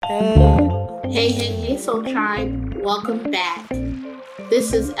Hey, Soul Tribe, welcome back.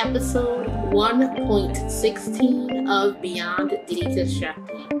 This is episode 1.16 of Beyond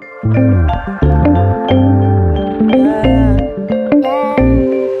Deconstructing.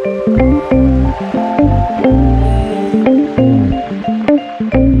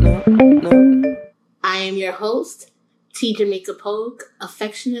 I am your host, T. Jamaica Pogue,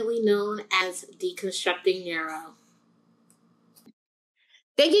 affectionately known as Deconstructing Neuro.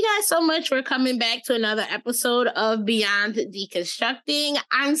 Thank you guys so much for coming back to another episode of Beyond Deconstructing.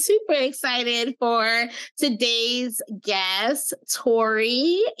 I'm super excited for today's guest,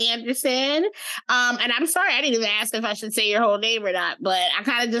 Tori Anderson. And I'm sorry, I didn't even ask if I should say your whole name or not, but I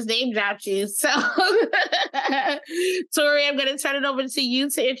kind of just name dropped you. So, Tori, I'm going to turn it over to you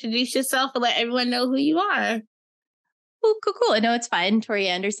to introduce yourself and let everyone know who you are. Cool. No, it's fine. Tori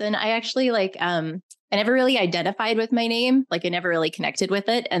Anderson. I actually I never really identified with my name. I never really connected with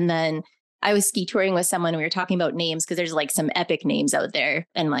it. And then I was ski touring with someone. We were talking about names because there's some epic names out there.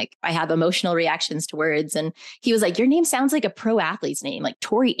 And I have emotional reactions to words. And he was like, your name sounds like a pro athlete's name, like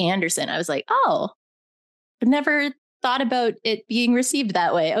Tori Anderson. I was like, oh, I've never thought about it being received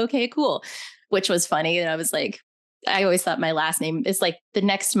that way. Okay, cool. Which was funny. And I was like, I always thought my last name is the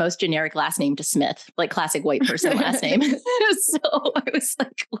next most generic last name to Smith, classic white person last name. So I was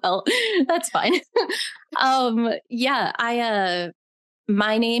like, well, that's fine.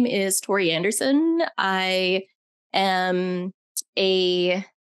 My name is Tori Anderson. I am a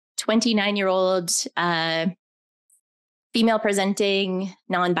 29-year-old female presenting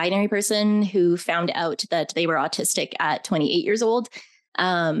non-binary person who found out that they were autistic at 28 years old,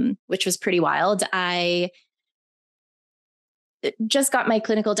 which was pretty wild. I just got my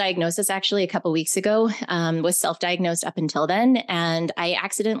clinical diagnosis actually a couple weeks ago, was self-diagnosed up until then. And I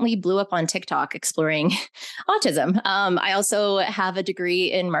accidentally blew up on TikTok exploring autism. I also have a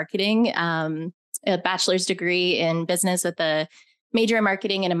degree in marketing, a bachelor's degree in business with a major in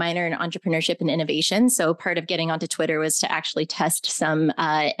marketing and a minor in entrepreneurship and innovation. So part of getting onto Twitter was to actually test some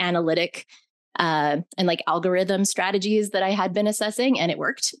analytic and algorithm strategies that I had been assessing, and it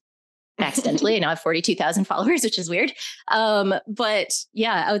worked. Accidentally. I now have 42,000 followers, which is weird. But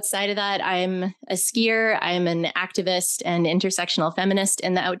yeah, outside of that, I'm a skier. I'm an activist and intersectional feminist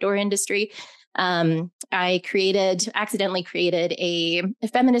in the outdoor industry. I accidentally created a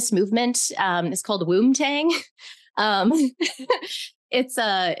feminist movement. It's called Womb Tang.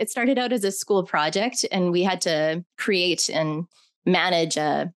 It started out as a school project, and we had to create and manage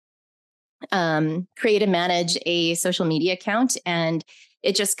a social media account, and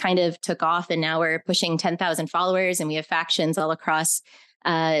it just kind of took off, and now we're pushing 10,000 followers, and we have factions all across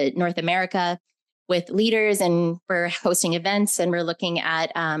North America with leaders, and we're hosting events, and we're looking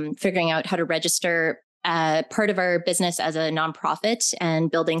at figuring out how to register part of our business as a nonprofit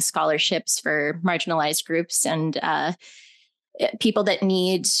and building scholarships for marginalized groups and people that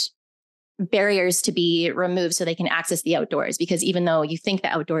need barriers to be removed so they can access the outdoors, because even though you think the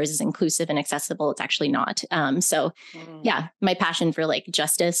outdoors is inclusive and accessible, it's actually not. My passion for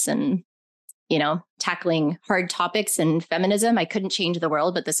justice and, tackling hard topics and feminism. I couldn't change the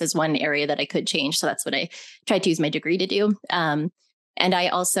world, but this is one area that I could change. So that's what I tried to use my degree to do. And I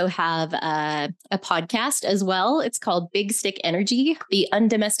also have a podcast as well. It's called Big Stick Energy, the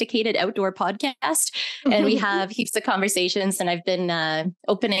Undomesticated Outdoor Podcast. And we have heaps of conversations. And I've been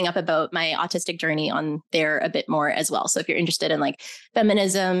opening up about my autistic journey on there a bit more as well. So if you're interested in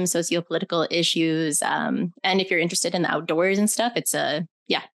feminism, sociopolitical issues, and if you're interested in the outdoors and stuff, it's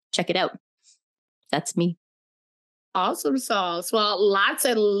check it out. That's me. Awesome sauce. Well, lots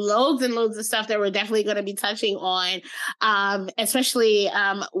and loads of stuff that we're definitely going to be touching on, especially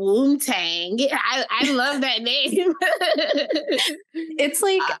Womb Tang. I love that name. It's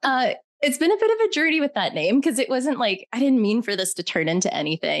it's been a bit of a journey with that name, because it wasn't I didn't mean for this to turn into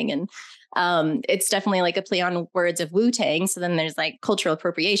anything. And it's definitely a play on words of Wu-Tang. So then there's cultural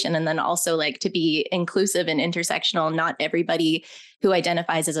appropriation, and then also to be inclusive and intersectional. Not everybody who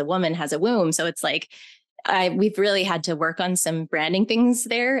identifies as a woman has a womb. So it's we've really had to work on some branding things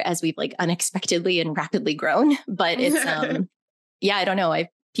there as we've unexpectedly and rapidly grown. But it's, I don't know.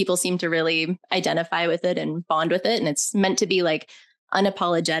 People seem to really identify with it and bond with it. And it's meant to be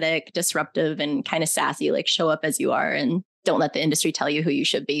unapologetic, disruptive, and kind of sassy, show up as you are and don't let the industry tell you who you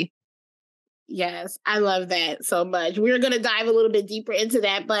should be. Yes, I love that so much. We're going to dive a little bit deeper into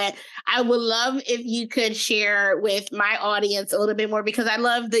that, but I would love if you could share with my audience a little bit more, because I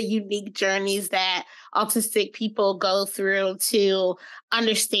love the unique journeys that autistic people go through to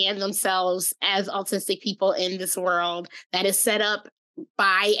understand themselves as autistic people in this world that is set up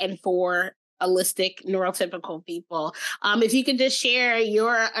by and for allistic neurotypical people. If you could just share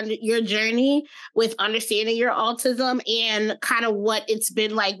your journey with understanding your autism and kind of what it's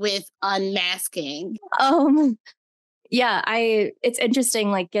been like with unmasking. Yeah, it's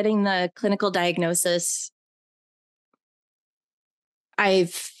interesting, like getting the clinical diagnosis. I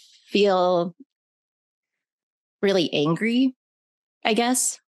feel really angry, I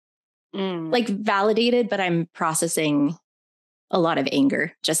guess. Like validated, but I'm processing a lot of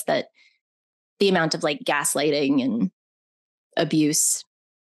anger, just that the amount of like gaslighting and abuse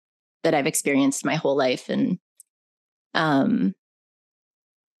that I've experienced my whole life. And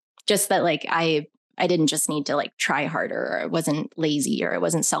just that like I didn't just need to like try harder, or I wasn't lazy, or I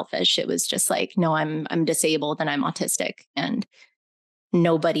wasn't selfish. It was just like, no, I'm disabled and I'm autistic, and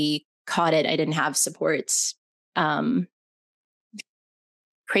nobody caught it. I didn't have supports.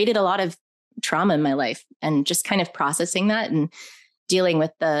 Created a lot of trauma in my life, and just kind of processing that and dealing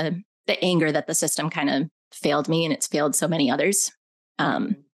with the anger that the system kind of failed me, and it's failed so many others.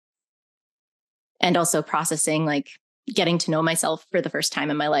 And also processing like getting to know myself for the first time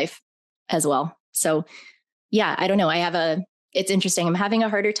in my life as well. So yeah, I don't know. It's interesting. I'm having a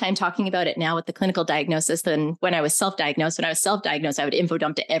harder time talking about it now with the clinical diagnosis than when I was self-diagnosed. When I was self-diagnosed, I would info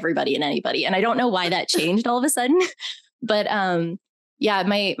dump to everybody and anybody. And I don't know why that changed all of a sudden. But yeah,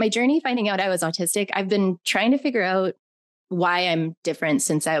 my journey finding out I was autistic, I've been trying to figure out why I'm different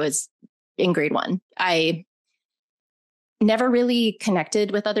since I was in grade 1. I never really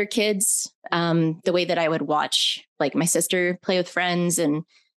connected with other kids the way that I would watch like my sister play with friends. And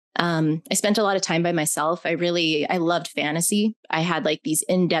I spent a lot of time by myself. I loved fantasy. I had like these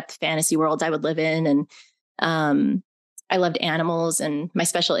in-depth fantasy worlds I would live in. And I loved animals, and my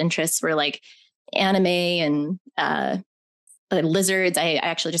special interests were like anime and lizards. I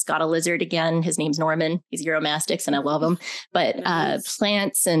actually just got a lizard again. His name's Norman. He's Euromastics and I love him. But nice.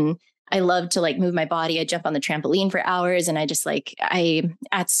 Plants, and I love to like move my body. I jump on the trampoline for hours. And I just like,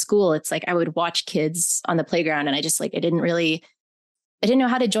 at school, it's like I would watch kids on the playground, and I just like, I didn't know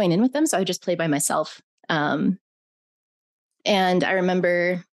how to join in with them. So I would just play by myself. And I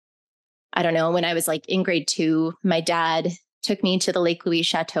remember, I don't know, when I was like in grade 2, my dad took me to the Lake Louise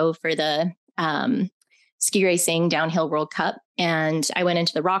Chateau for the ski racing downhill World Cup. And I went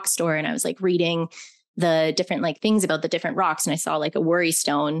into the rock store, and I was like reading the different like things about the different rocks. And I saw like a worry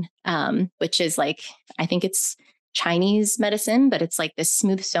stone, which is like, I think it's Chinese medicine, but it's like this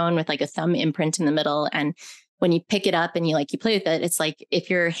smooth stone with like a thumb imprint in the middle. And when you pick it up and you play with it, it's like, if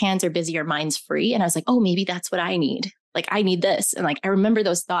your hands are busy, your mind's free. And I was like, oh, maybe that's what I need. Like, I need this. And like, I remember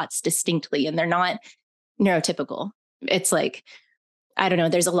those thoughts distinctly, and they're not neurotypical. It's like, I don't know,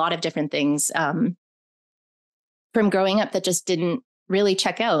 there's a lot of different things from growing up that just didn't really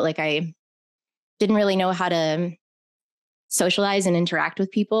check out. Like, I didn't really know how to socialize and interact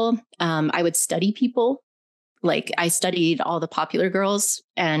with people. I would study people. Like, I studied all the popular girls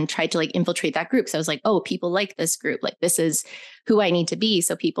and tried to like infiltrate that group. So I was like, oh, people like this group. Like, this is who I need to be,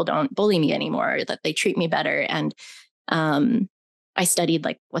 so people don't bully me anymore, or that they treat me better. And I studied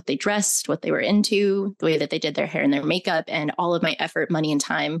like what they dressed, what they were into, the way that they did their hair and their makeup, and all of my effort, money, and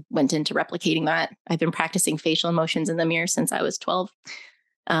time went into replicating that. I've been practicing facial emotions in the mirror since I was 12.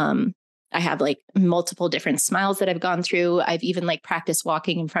 I have like multiple different smiles that I've gone through. I've even like practiced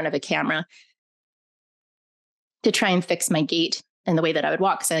walking in front of a camera to try and fix my gait and the way that I would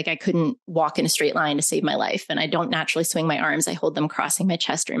walk. So like, I couldn't walk in a straight line to save my life. And I don't naturally swing my arms. I hold them crossing my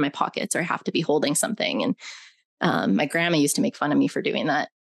chest or in my pockets, or I have to be holding something. And my grandma used to make fun of me for doing that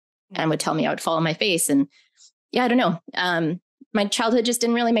and would tell me I would fall on my face. And yeah, I don't know. My childhood just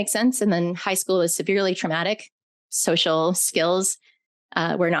didn't really make sense. And then high school was severely traumatic. Social skills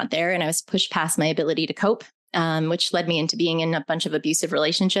were not there. And I was pushed past my ability to cope, which led me into being in a bunch of abusive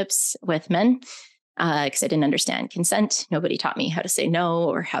relationships with men because I didn't understand consent. Nobody taught me how to say no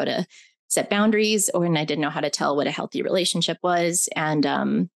or how to set boundaries, and I didn't know how to tell what a healthy relationship was.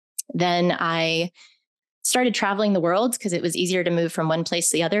 And then I started traveling the world because it was easier to move from one place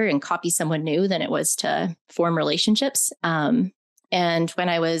to the other and copy someone new than it was to form relationships. And when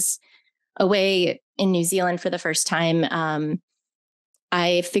I was away in New Zealand for the first time,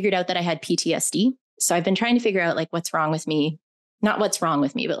 I figured out that I had PTSD. So I've been trying to figure out like what's wrong with me, not what's wrong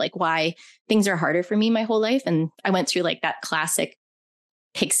with me, but like why things are harder for me my whole life. And I went through like that classic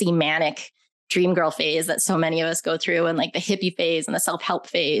pixie manic dream girl phase that so many of us go through, and like the hippie phase and the self-help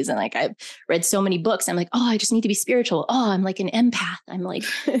phase. And like, I've read so many books. I'm like, oh, I just need to be spiritual. Oh, I'm like an empath. I'm like,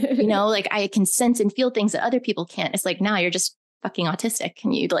 like I can sense and feel things that other people can't. It's like, nah, you're just fucking autistic.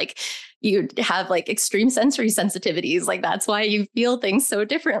 And you have like extreme sensory sensitivities. Like, that's why you feel things so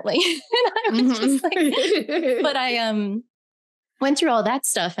differently. And I was just like, but went through all that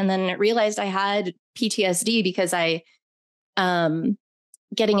stuff and then realized I had PTSD because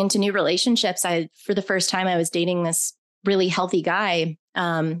getting into new relationships, for the first time, I was dating this really healthy guy.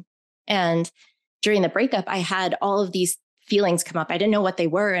 And during the breakup, I had all of these feelings come up. I didn't know what they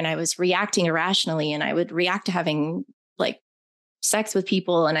were. And I was reacting irrationally, and I would react to having like sex with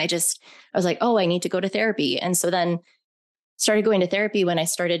people. And I was like, oh, I need to go to therapy. And so then started going to therapy when I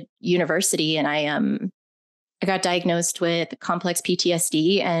started university, and I got diagnosed with complex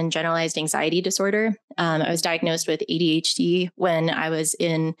PTSD and generalized anxiety disorder. I was diagnosed with ADHD when I was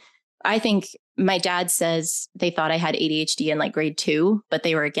I think my dad says they thought I had ADHD in like grade 2, but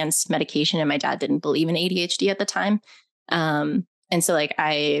they were against medication, and my dad didn't believe in ADHD at the time. And so like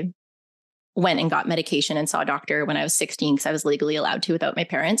I went and got medication and saw a doctor when I was 16 because I was legally allowed to without my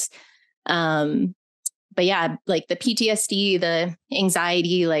parents. But yeah, like the PTSD, the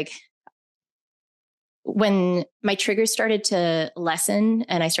anxiety, like when my triggers started to lessen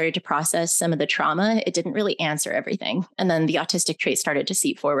and I started to process some of the trauma, it didn't really answer everything. And then the autistic traits started to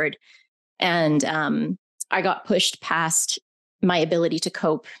seep forward. And I got pushed past my ability to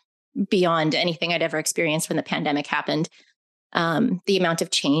cope beyond anything I'd ever experienced when the pandemic happened. The amount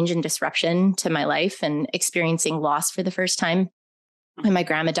of change and disruption to my life and experiencing loss for the first time. When my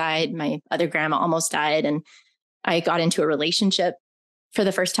grandma died, my other grandma almost died. And I got into a relationship for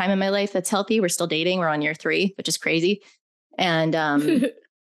the first time in my life that's healthy. We're still dating. We're on year 3, which is crazy. And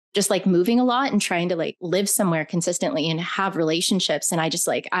just like moving a lot and trying to like live somewhere consistently and have relationships. And I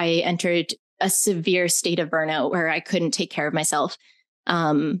entered a severe state of burnout where I couldn't take care of myself.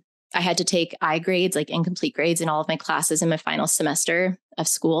 I had to take I grades, like incomplete grades in all of my classes in my final semester of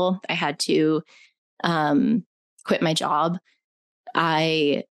school. I had to quit my job.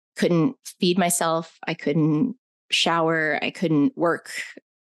 I couldn't feed myself. I couldn't shower. I couldn't work.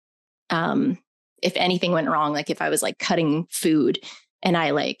 If anything went wrong, like if I was like cutting food and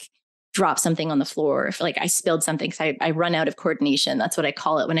I like dropped something on the floor, if like I spilled something, because I run out of coordination. That's what I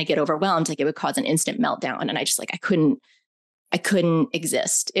call it when I get overwhelmed. Like it would cause an instant meltdown. And I just like, I couldn't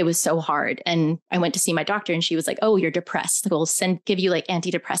exist. It was so hard. And I went to see my doctor and she was like, oh, you're depressed. We'll give you like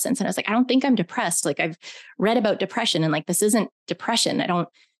antidepressants. And I was like, I don't think I'm depressed. Like I've read about depression and like, this isn't depression.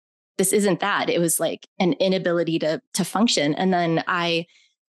 This isn't that. It was like an inability to function. And then I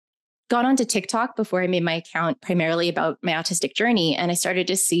got onto TikTok before I made my account primarily about my autistic journey. And I started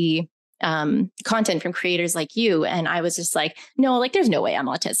to see content from creators like you. And I was just like, no, like there's no way I'm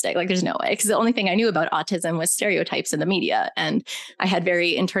autistic. Like there's no way. Because the only thing I knew about autism was stereotypes in the media. And I had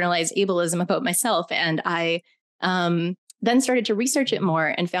very internalized ableism about myself. And I then started to research it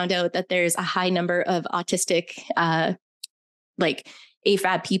more and found out that there's a high number of autistic, like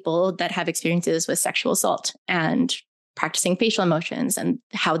AFAB people that have experiences with sexual assault and practicing facial emotions and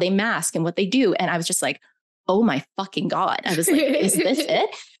how they mask and what they do. And I was just like, oh my fucking God. I was like, is this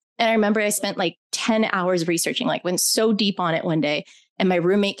it? And I remember I spent like 10 hours researching, like went so deep on it one day. And my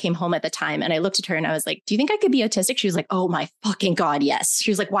roommate came home at the time and I looked at her and I was like, do you think I could be autistic? She was like, oh my fucking God, yes.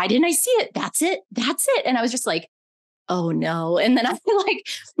 She was like, why didn't I see it? That's it. That's it. And I was just like, oh no. And then I like,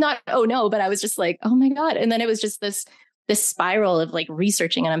 not, oh no, but I was just like, oh my God. And then it was just this spiral of like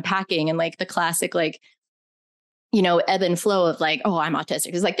researching and unpacking and like the classic, like, you know, ebb and flow of like, oh, I'm autistic.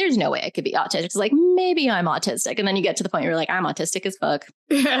 It's like, there's no way I could be autistic. It's like, maybe I'm autistic. And then you get to the point where you're like, I'm autistic as fuck.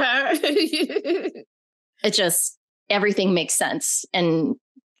 It just, everything makes sense. And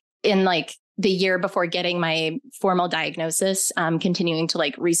in like the year before getting my formal diagnosis, continuing to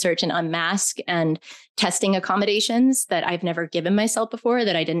like research and unmask and testing accommodations that I've never given myself before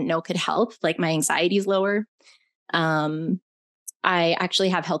that I didn't know could help. Like my anxiety is lower. I actually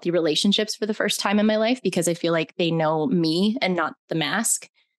have healthy relationships for the first time in my life because I feel like they know me and not the mask.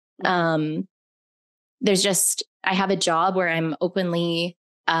 I have a job where I'm openly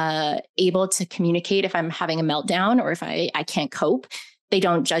able to communicate if I'm having a meltdown or if I can't cope. They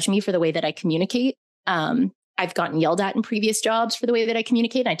don't judge me for the way that I communicate. I've gotten yelled at in previous jobs for the way that I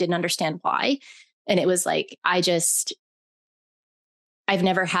communicate. I didn't understand why. And it was like, I've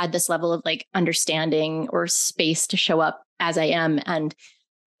never had this level of like understanding or space to show up as I am. And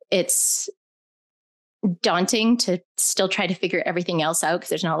it's daunting to still try to figure everything else out because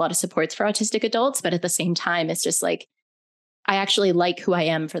there's not a lot of supports for autistic adults. But at the same time, it's just like, I actually like who I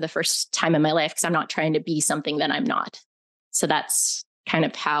am for the first time in my life because I'm not trying to be something that I'm not. So that's kind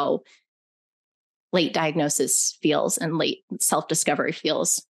of how late diagnosis feels and late self-discovery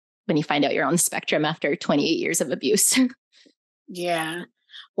feels when you find out you're on the spectrum after 28 years of abuse. Yeah.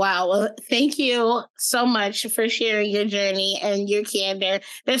 Wow. Well, thank you so much for sharing your journey and your candor.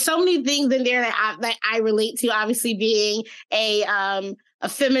 There's so many things in there that I relate to, obviously being a a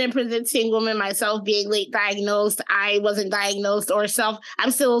feminine presenting woman myself, being late diagnosed. I wasn't diagnosed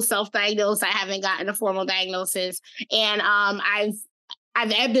I'm still self-diagnosed. I haven't gotten a formal diagnosis. And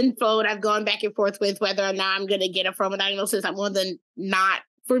I've ebbed and flowed. I've gone back and forth with whether or not I'm going to get a formal diagnosis. I'm more than not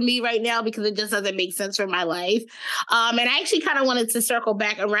for me right now because it just doesn't make sense for my life. And I actually kind of wanted to circle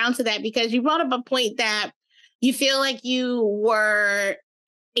back around to that because you brought up a point that you feel like you were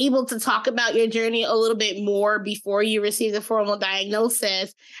able to talk about your journey a little bit more before you received the formal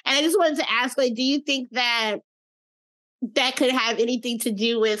diagnosis. And I just wanted to ask, like, do you think that could have anything to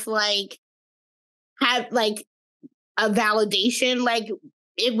do with a validation,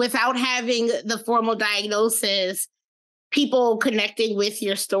 without having the formal diagnosis, people connecting with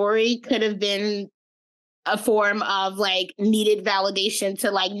your story could have been a form of needed validation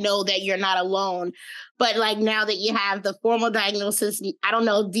to know that you're not alone. But now that you have the formal diagnosis, I don't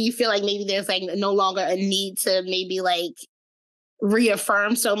know, do you feel like maybe there's no longer a need to maybe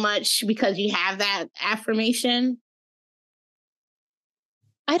reaffirm so much because you have that affirmation?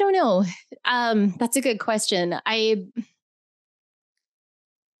 I don't know. That's a good question.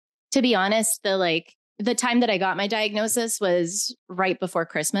 To be honest, the time that I got my diagnosis was right before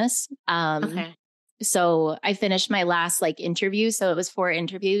Christmas. Okay. So I finished my last interview. So it was 4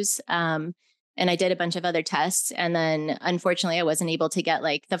 interviews. And I did a bunch of other tests. And then unfortunately, I wasn't able to get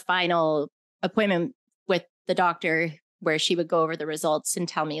the final appointment with the doctor where she would go over the results and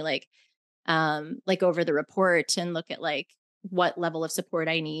tell me over the report and look at what level of support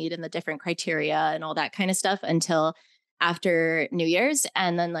I need and the different criteria and all that kind of stuff until after New Year's.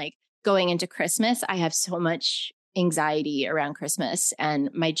 And then going into Christmas, I have so much anxiety around Christmas and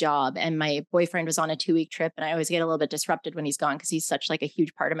my job, and my boyfriend was on a 2-week trip, and I always get a little bit disrupted when he's gone because he's such a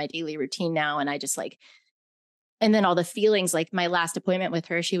huge part of my daily routine now. And I just and then all the feelings, my last appointment with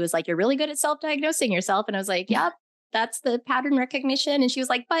her, she was like, "You're really good at self-diagnosing yourself." And I was like, "Yep, that's the pattern recognition." And she was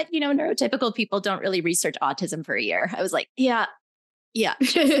like, "But neurotypical people don't really research autism for a year." I was like, yeah.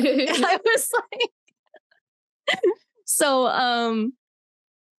 I was so,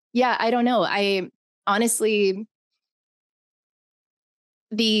 yeah, I don't know. I honestly,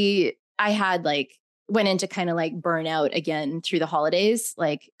 I had went into kind of burnout again through the holidays,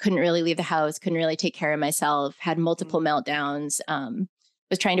 couldn't really leave the house, couldn't really take care of myself, had multiple meltdowns,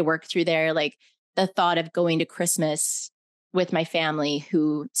 was trying to work through there. The thought of going to Christmas with my family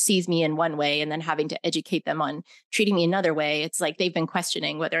who sees me in one way and then having to educate them on treating me another way. It's they've been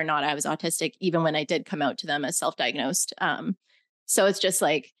questioning whether or not I was autistic, even when I did come out to them as self-diagnosed. So it's just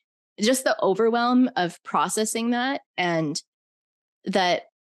just the overwhelm of processing that, and that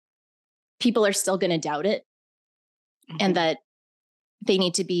people are still going to doubt it, and that they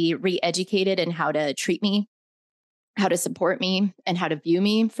need to be re-educated in how to treat me, how to support me, and how to view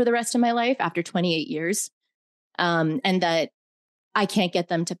me for the rest of my life after 28 years. And that I can't get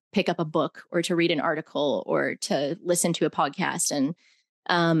them to pick up a book or to read an article or to listen to a podcast. And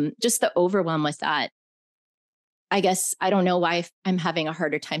just the overwhelm with that. I guess I don't know why I'm having a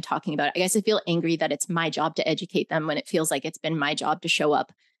harder time talking about it. I guess I feel angry that it's my job to educate them when it feels like it's been my job to show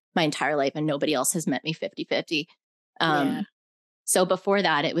up my entire life and nobody else has met me 50-50. So before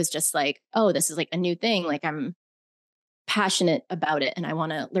that, it was just oh, this is a new thing. I'm passionate about it and I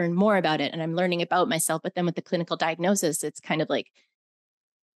want to learn more about it and I'm learning about myself. But then with the clinical diagnosis, it's kind of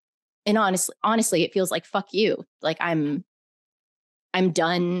and honestly, it feels fuck you. I'm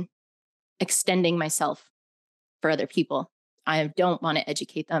done extending myself for other people. I don't want to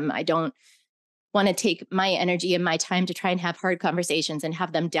educate them. I don't want to take my energy and my time to try and have hard conversations and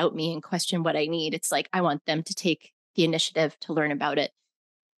have them doubt me and question what I need. It's I want them to take the initiative to learn about it.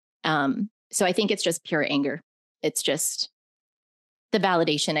 So I think it's just pure anger. It's just the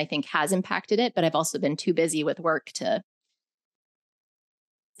validation, I think, has impacted it, but I've also been too busy with work to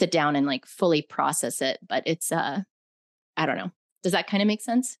sit down and fully process it. But it's, I don't know. Does that kind of make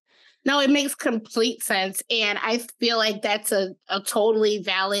sense? No, it makes complete sense. And I feel like that's a totally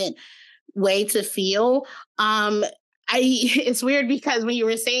valid way to feel. It's weird because when you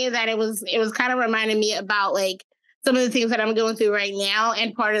were saying that, it was kind of reminding me about some of the things that I'm going through right now,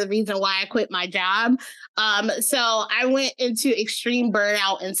 and part of the reason why I quit my job. So I went into extreme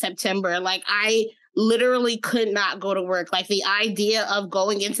burnout in September. I literally could not go to work. The idea of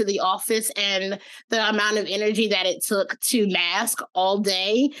going into the office and the amount of energy that it took to mask all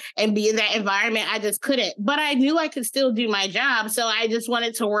day and be in that environment, I just couldn't. But I knew I could still do my job. So I just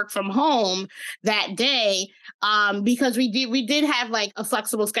wanted to work from home that day. Because we did have a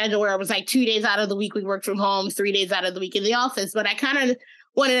flexible schedule where it was 2 days out of the week we worked from home, 3 days out of the week in the office. But I kind of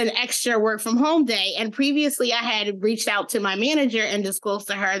wanted an extra work from home day. And previously I had reached out to my manager and disclosed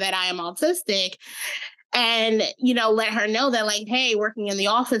to her that I am autistic. and, let her know that like, hey, working in the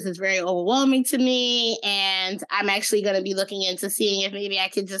office is very overwhelming to me. And I'm actually going to be looking into seeing if maybe I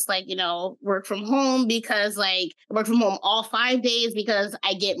could just like, work from home, because like work from home all 5 days, because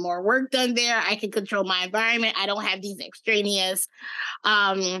I get more work done there. I can control my environment. I don't have these extraneous,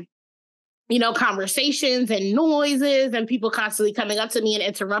 conversations and noises and people constantly coming up to me and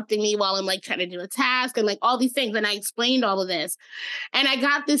interrupting me while I'm like trying to do a task and like all these things. And I explained all of this. And I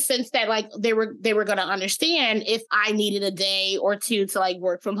got this sense that like they were going to understand if I needed a day or two to like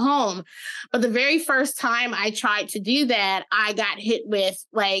work from home. But the very first time I tried to do that, I got hit with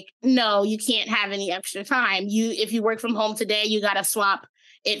like, no, you can't have any extra time. If you work from home today, you got to swap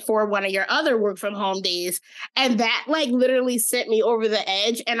it for one of your other work from home days. And that like literally sent me over the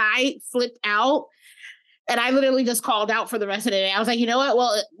edge, and I flipped out. And I literally just called out for the rest of the day. I was like, you know what?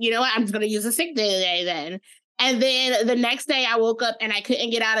 Well, you know what? I'm just going to use a sick day today then. And then the next day I woke up and I couldn't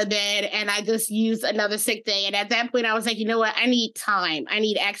get out of bed, and I just used another sick day. And at that point I was like, you know what? I need time. I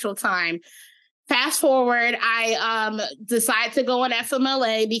need actual time. Fast forward, I decided to go on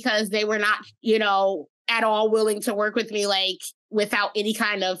FMLA because they were not, at all willing to work with me, like without any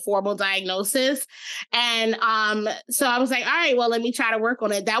kind of formal diagnosis. And so I was like, all right, well, let me try to work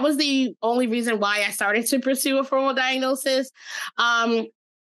on it. That was the only reason why I started to pursue a formal diagnosis.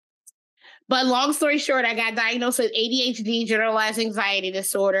 But long story short, I got diagnosed with ADHD, generalized anxiety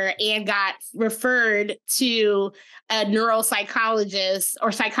disorder, and got referred to a neuropsychologist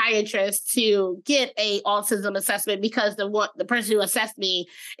or psychiatrist to get a autism assessment, because the person who assessed me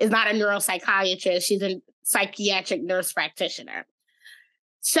is not a neuropsychiatrist. She's a psychiatric nurse practitioner.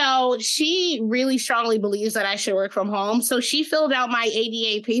 So she really strongly believes that I should work from home. So she filled out my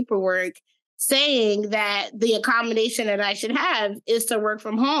ADA paperwork saying that the accommodation that I should have is to work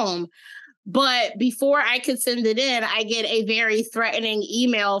from home. But before I could send it in, I get a very threatening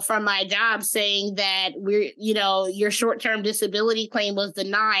email from my job saying that your short-term disability claim was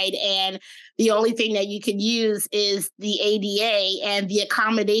denied, and the only thing that you can use is the ADA, and the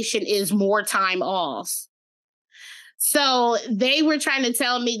accommodation is more time off. So they were trying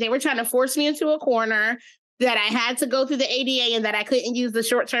to force me into a corner, that I had to go through the ADA and that I couldn't use the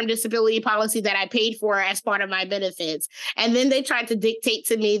short-term disability policy that I paid for as part of my benefits. And then they tried to dictate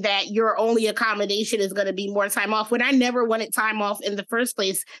to me that your only accommodation is going to be more time off, when I never wanted time off in the first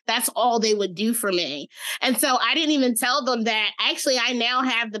place. That's all they would do for me. And so I didn't even tell them that actually I now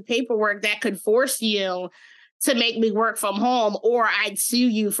have the paperwork that could force you to make me work from home, or I'd sue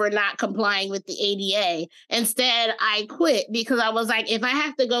you for not complying with the ADA. Instead, I quit, because I was like, if I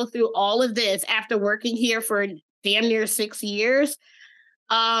have to go through all of this after working here for damn near 6 years,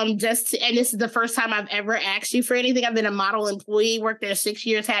 and this is the first time I've ever asked you for anything. I've been a model employee, worked there 6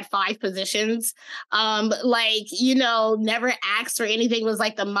 years, had 5 positions. Never asked for anything, was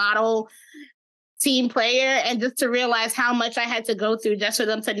like the model team player. And just to realize how much I had to go through just for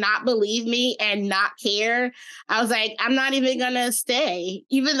them to not believe me and not care, I was like, I'm not even gonna stay.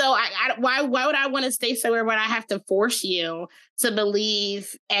 Even though why would I want to stay somewhere when I have to force you to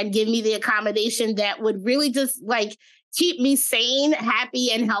believe and give me the accommodation that would really just like keep me sane,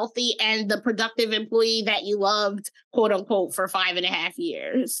 happy, and healthy, and the productive employee that you loved, quote unquote, for 5.5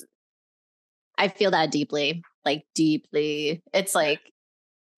 years. I feel that deeply, like deeply. It's like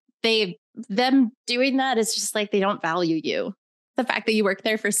them doing that is just like, they don't value you. The fact that you worked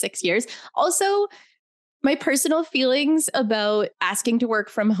there for 6 years. Also, my personal feelings about asking to work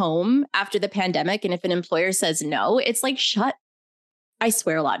from home after the pandemic, and if an employer says no, it's like, I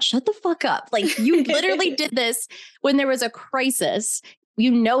swear a lot, shut the fuck up. Like, you literally did this when there was a crisis.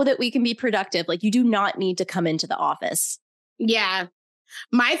 You know that we can be productive. Like, you do not need to come into the office. Yeah.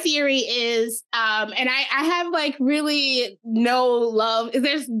 My theory is, and I have like really no love.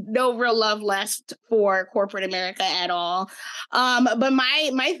 There's no real love left for corporate America at all. But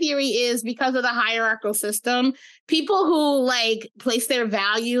my theory is, because of the hierarchical system, people who like place their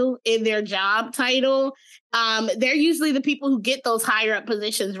value in their job title, they're usually the people who get those higher up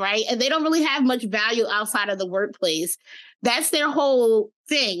positions, right? And they don't really have much value outside of the workplace. That's their whole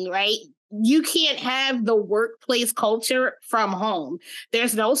thing, right? You can't have the workplace culture from home.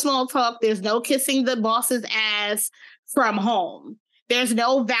 There's no small talk. There's no kissing the boss's ass from home. There's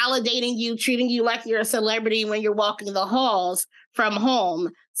no validating you, treating you like you're a celebrity when you're walking the halls from home.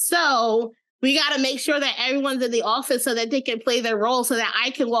 So we got to make sure that everyone's in the office so that they can play their role, so that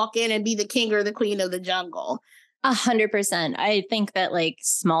I can walk in and be the king or the queen of the jungle. 100%. I think that like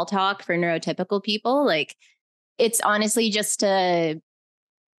small talk for neurotypical people, like it's honestly just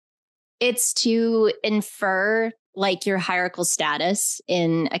it's to infer like your hierarchical status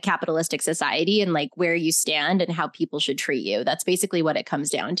in a capitalistic society, and like where you stand and how people should treat you. That's basically what it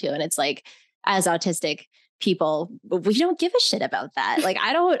comes down to. And it's like, as autistic people, we don't give a shit about that. Like,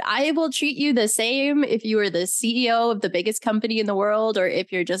 I will treat you the same if you are the CEO of the biggest company in the world, or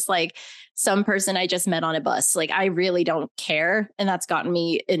if you're just like some person I just met on a bus. Like, I really don't care. And that's gotten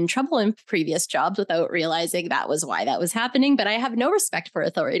me in trouble in previous jobs without realizing that was why that was happening. But I have no respect for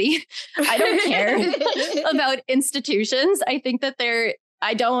authority. I don't care about institutions. I think that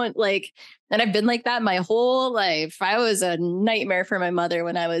I don't like, and I've been like that my whole life. I was a nightmare for my mother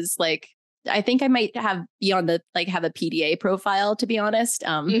when I was like, I think I might have have a PDA profile, to be honest.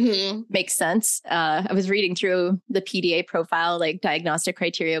 Makes sense. I was reading through the PDA profile, like diagnostic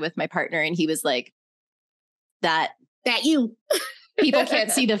criteria with my partner, and he was like, that you people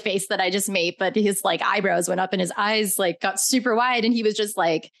can't see the face that I just made, but his like eyebrows went up and his eyes like got super wide. And he was just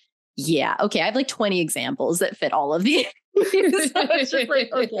like, yeah, okay, I have like 20 examples that fit all of these. So it's just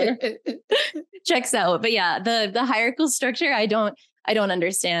like, okay, checks out. But yeah, the hierarchical structure, I don't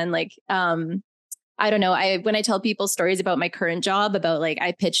understand. Like, I don't know. When I tell people stories about my current job, about like,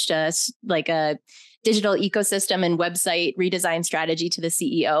 I pitched a digital ecosystem and website redesign strategy to the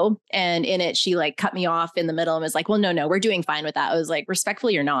CEO. And in it, she like cut me off in the middle and was like, well, no, we're doing fine with that. I was like,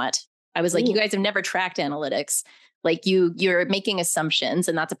 respectfully, you're not. I was like, you guys have never tracked analytics. Like you're making assumptions,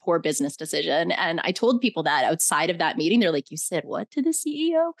 and that's a poor business decision. And I told people that outside of that meeting. They're like, you said what to the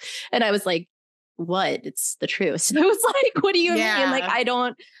CEO? And I was like, what? It's the truth. So it was like, what do you mean? Like, I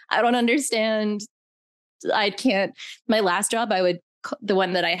don't understand. I can't. My last job, the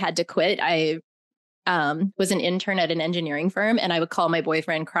one that I had to quit, I was an intern at an engineering firm, and I would call my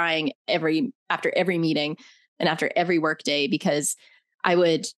boyfriend crying after every meeting and after every work day, because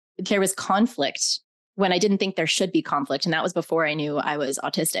there was conflict when I didn't think there should be conflict. And that was before I knew I was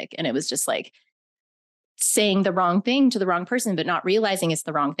autistic. And it was just like saying the wrong thing to the wrong person, but not realizing it's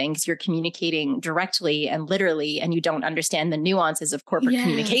the wrong thing because you're communicating directly and literally, and you don't understand the nuances of corporate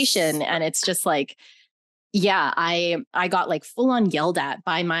communication. And it's just like, yeah, I got like full on yelled at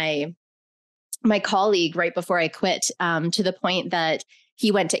by my colleague right before I quit, to the point that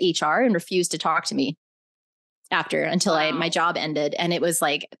he went to HR and refused to talk to me until my job ended. And it was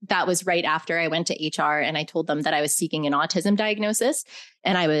like, that was right after I went to HR and I told them that I was seeking an autism diagnosis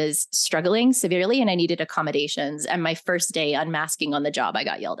and I was struggling severely and I needed accommodations. And my first day unmasking on the job, I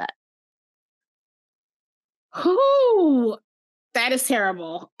got yelled at. Ooh, that is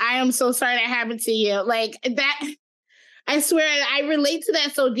terrible. I am so sorry that happened to you. Like that. I swear I relate to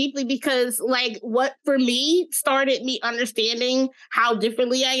that so deeply, because like what for me started me understanding how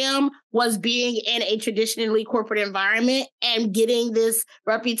differently I am was being in a traditionally corporate environment and getting this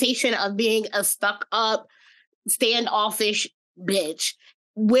reputation of being a stuck up, standoffish bitch,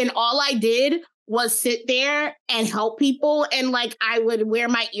 when all I did was sit there and help people. And like, I would wear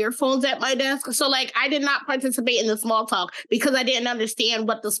my earphones at my desk. So like, I did not participate in the small talk because I didn't understand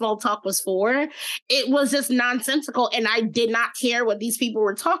what the small talk was for. It was just nonsensical. And I did not care what these people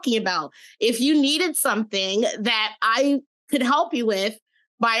were talking about. If you needed something that I could help you with,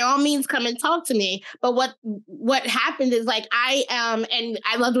 by all means, come and talk to me. But what happened is like, I and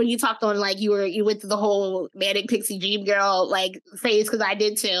I loved when you talked on like you went through the whole manic pixie dream girl like phase, because I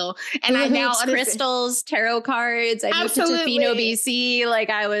did too. And I now understand crystals, tarot cards. I moved to Tofino, BC. Like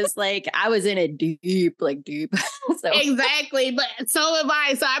I was in it deep. So. Exactly. But so am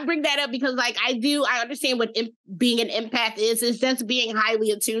I. So I bring that up because like I understand what being an empath is. It's just being highly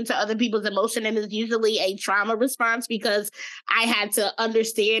attuned to other people's emotion, and it's usually a trauma response because I had to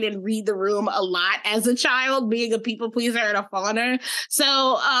understand and read the room a lot as a child, being a people pleaser and a fawner.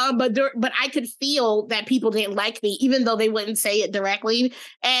 So, but I could feel that people didn't like me, even though they wouldn't say it directly.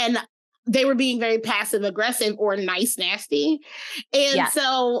 And they were being very passive aggressive or nice nasty. And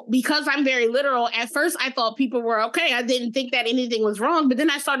so because I'm very literal, at first I thought people were okay. I didn't think that anything was wrong. But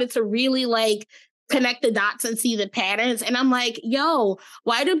then I started to really like connect the dots and see the patterns. And I'm like, yo,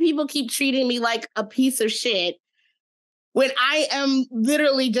 why do people keep treating me like a piece of shit when I am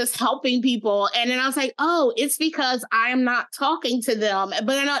literally just helping people? And then I was like, oh, it's because I am not talking to them.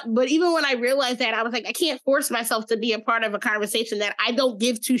 But even when I realized that, I was like, I can't force myself to be a part of a conversation that I don't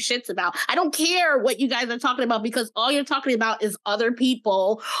give two shits about. I don't care what you guys are talking about, because all you're talking about is other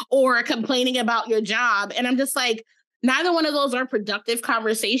people or complaining about your job. And I'm just like, neither one of those are productive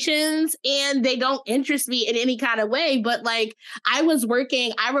conversations, and they don't interest me in any kind of way. But like I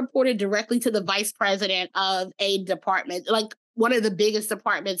reported directly to the vice president of a department, like one of the biggest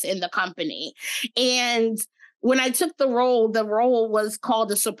departments in the company. And when I took the role was called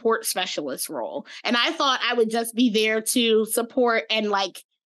the support specialist role. And I thought I would just be there to support and like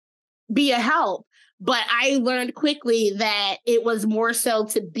be a help. But I learned quickly that it was more so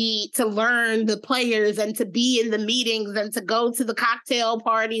to learn the players and to be in the meetings and to go to the cocktail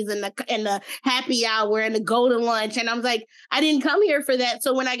parties and the happy hour and to go to lunch. And I was like, I didn't come here for that.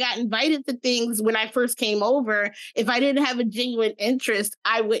 So when I got invited to things when I first came over, if I didn't have a genuine interest,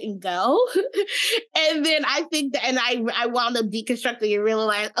 I wouldn't go. And then I think that, and I wound up deconstructing and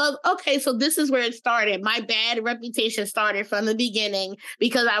realized, oh, okay, so this is where it started. My bad reputation started from the beginning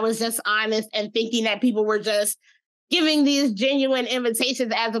because I was just honest and thinking that people were just giving these genuine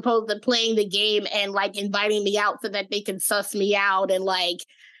invitations as opposed to playing the game and like inviting me out so that they can suss me out and like,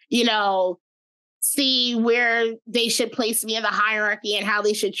 you know, see where they should place me in the hierarchy and how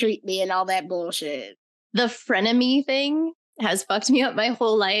they should treat me and all that bullshit. The frenemy thing has fucked me up my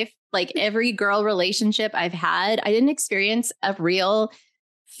whole life. Like every girl relationship I've had, I didn't experience a real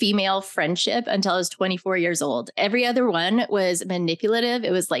female friendship until I was 24 years old. Every other one was manipulative.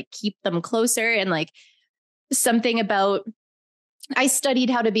 It was like keep them closer and like something about, I studied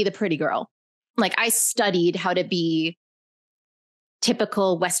how to be the pretty girl. Like I studied how to be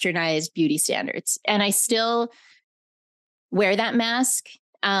typical westernized beauty standards. And I still wear that mask.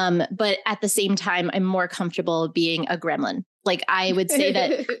 But at the same time, I'm more comfortable being a gremlin. Like I would say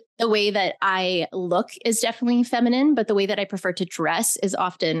that the way that I look is definitely feminine, but the way that I prefer to dress is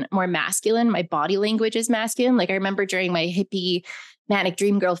often more masculine. My body language is masculine. Like I remember during my hippie manic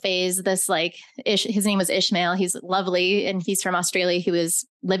dream girl phase, this like his name was Ishmael. He's lovely. And he's from Australia. He was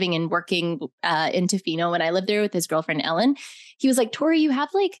living and working in Tofino when I lived there with his girlfriend, Ellen. He was like, Tori, you have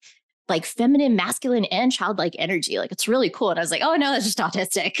like feminine, masculine, and childlike energy. Like, it's really cool. And I was like, oh no, that's just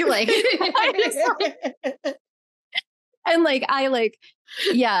autistic. Like, and like,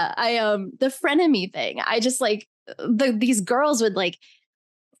 the frenemy thing. I just like these girls would like,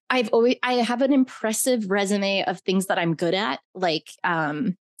 I have an impressive resume of things that I'm good at, like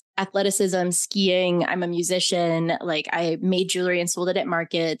athleticism, skiing. I'm a musician. Like I made jewelry and sold it at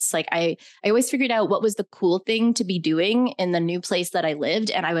markets. Like I always figured out what was the cool thing to be doing in the new place that I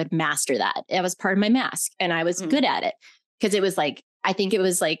lived. And I would master that. It was part of my mask and I was good at it because it was like, I think it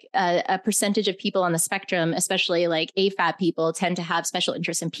was like a percentage of people on the spectrum, especially like AFAB people tend to have special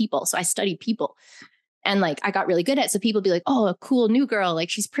interest in people. So I studied people. And like, I got really good at it. So people be like, oh, a cool new girl. Like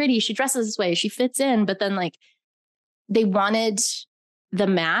she's pretty. She dresses this way. She fits in. But then like they wanted the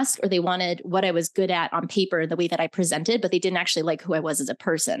mask or they wanted what I was good at on paper, the way that I presented, but they didn't actually like who I was as a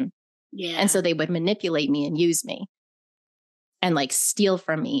person. Yeah. And so they would manipulate me and use me and like steal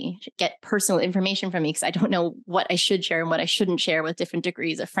from me, get personal information from me because I don't know what I should share and what I shouldn't share with different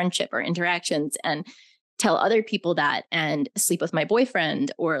degrees of friendship or interactions and tell other people that and sleep with my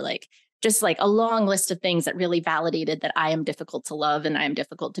boyfriend or like just like a long list of things that really validated that I am difficult to love and I am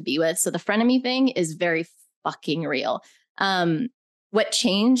difficult to be with. So the frenemy thing is very fucking real. What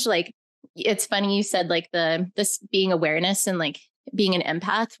changed? Like, it's funny you said like this being awareness and like being an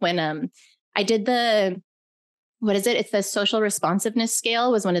empath when I did what is it? It's the social responsiveness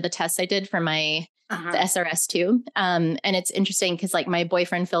scale was one of the tests I did for my the SRS2. And it's interesting because like my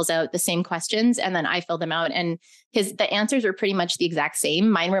boyfriend fills out the same questions and then I fill them out and the answers are pretty much the exact same.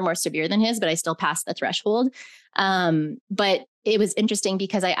 Mine were more severe than his, but I still passed the threshold. But it was interesting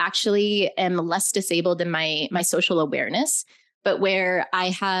because I actually am less disabled in my social awareness, but where I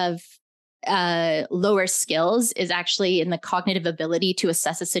have lower skills is actually in the cognitive ability to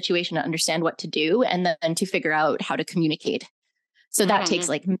assess a situation and understand what to do and then to figure out how to communicate. So that takes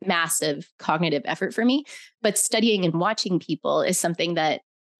like massive cognitive effort for me. But studying and watching people is something that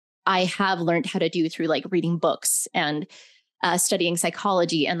I have learned how to do through like reading books and studying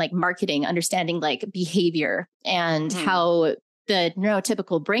psychology and like marketing, understanding like behavior and how the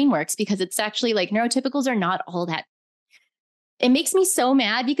neurotypical brain works, because it's actually like neurotypicals are not all that. It makes me so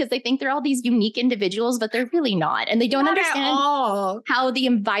mad because they think they're all these unique individuals, but they're really not. And they don't understand how the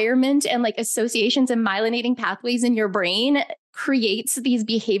environment and like associations and myelinating pathways in your brain creates these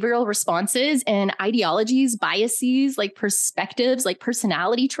behavioral responses and ideologies, biases, like perspectives, like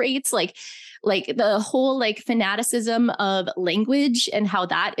personality traits, like the whole like fanaticism of language and how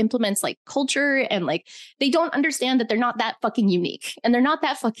that implements like culture. And like, they don't understand that they're not that fucking unique and they're not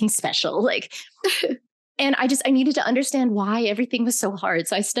that fucking special. Like, and I needed to understand why everything was so hard.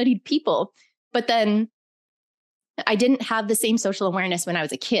 So I studied people, but then I didn't have the same social awareness when I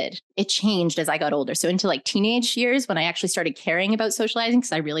was a kid. It changed as I got older. So into like teenage years, when I actually started caring about socializing,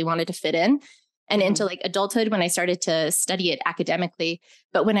 because I really wanted to fit in, and into like adulthood, when I started to study it academically.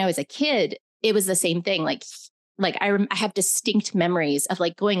 But when I was a kid, it was the same thing. Like I have distinct memories of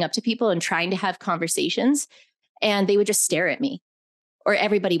like going up to people and trying to have conversations and they would just stare at me. or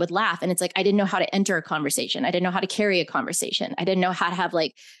everybody would laugh. And it's like, I didn't know how to enter a conversation. I didn't know how to carry a conversation. I didn't know how to have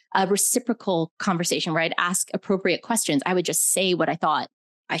like a reciprocal conversation where I'd ask appropriate questions. I would just say what I thought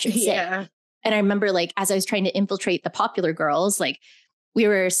I should say. Yeah. And I remember like, as I was trying to infiltrate the popular girls, like we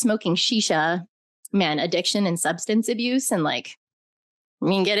were smoking shisha, man, addiction and substance abuse. And like,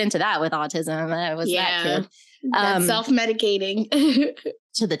 we can get into that with autism. I was that kid. That's self-medicating.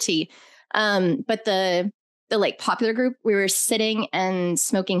 To the T. But the like popular group, we were sitting and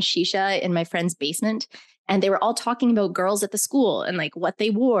smoking shisha in my friend's basement. And they were all talking about girls at the school and like what they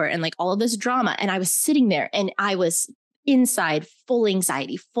wore and like all of this drama. And I was sitting there and I was inside full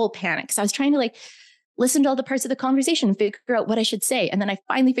anxiety, full panic. So I was trying to like listen to all the parts of the conversation and figure out what I should say. And then I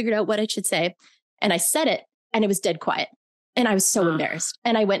finally figured out what I should say. And I said it and it was dead quiet. And I was so embarrassed.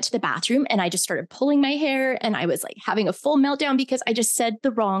 And I went to the bathroom and I just started pulling my hair and I was like having a full meltdown because I just said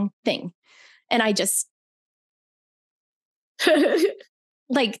the wrong thing. And I just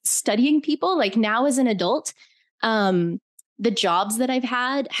like studying people, like now as an adult, the jobs that I've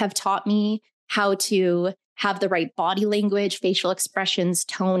had have taught me how to have the right body language, facial expressions,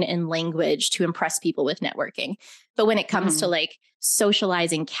 tone, and language to impress people with networking. But when it comes to like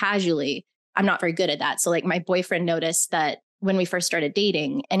socializing casually, I'm not very good at that. So like my boyfriend noticed that when we first started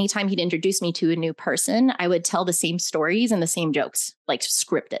dating, anytime he'd introduce me to a new person, I would tell the same stories and the same jokes, like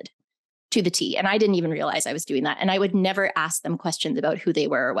scripted to the T. And I didn't even realize I was doing that. And I would never ask them questions about who they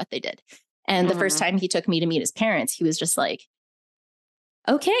were or what they did. And the first time he took me to meet his parents, he was just like,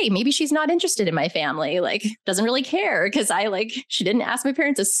 okay, maybe she's not interested in my family, like doesn't really care because she didn't ask my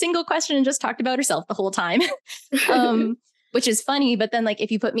parents a single question and just talked about herself the whole time. Which is funny. But then like,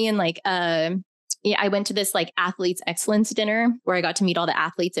 if you put me in like, I went to this like athletes excellence dinner where I got to meet all the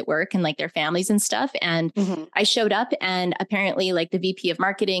athletes at work and like their families and stuff. And I showed up and apparently like the VP of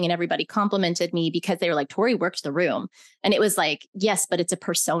marketing and everybody complimented me because they were like, Tori worked the room. And it was like, yes, but it's a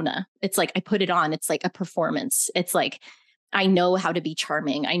persona. It's like, I put it on. It's like a performance. It's like, I know how to be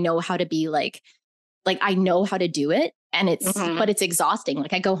charming. I know how to be like I know how to do it. And it's, but it's exhausting.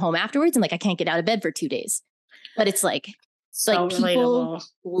 Like I go home afterwards and like, I can't get out of bed for 2 days, but it's like, so people relatable.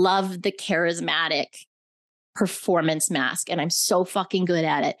 Love the charismatic performance mask and I'm so fucking good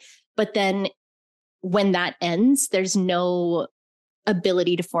at it. But then when that ends, there's no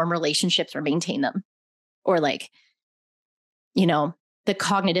ability to form relationships or maintain them or like, you know, the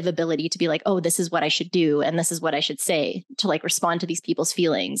cognitive ability to be like, oh, this is what I should do. And this is what I should say to like respond to these people's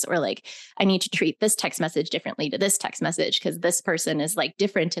feelings or like, I need to treat this text message differently to this text message because this person is like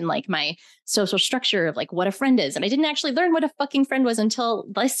different in like my social structure of like what a friend is. And I didn't actually learn what a fucking friend was until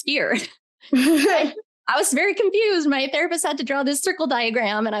this year. I was very confused. My therapist had to draw this circle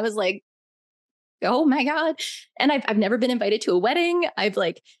diagram and I was like, oh my God. And I've never been invited to a wedding. I've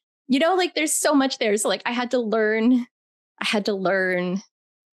like, you know, like there's so much there. So like I had to learn how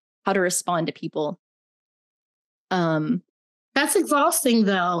to respond to people. That's exhausting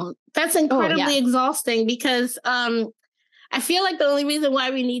though. That's incredibly exhausting because I feel like the only reason why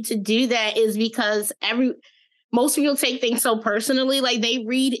we need to do that is because most people take things so personally, like they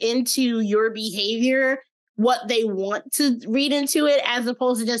read into your behavior what they want to read into it as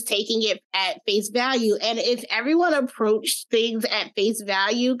opposed to just taking it at face value. And if everyone approached things at face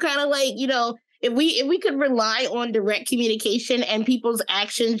value, kind of like, you know, if we could rely on direct communication and people's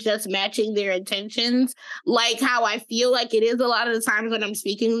actions just matching their intentions, like how I feel like it is a lot of the times when I'm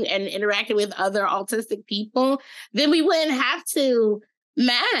speaking and interacting with other autistic people, then we wouldn't have to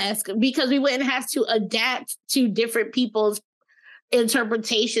mask because we wouldn't have to adapt to different people's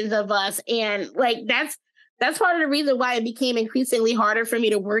interpretations of us. And like that's part of the reason why it became increasingly harder for me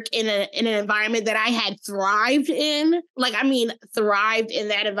to work in an environment that I had thrived in. Like, I mean, thrived in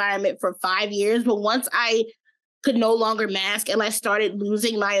that environment for 5 years. But once I could no longer mask and I started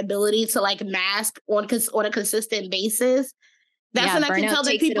losing my ability to like mask on a consistent basis, that's when I could tell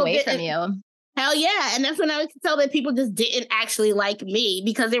that people away from you. Hell yeah. And that's when I could tell that people just didn't actually like me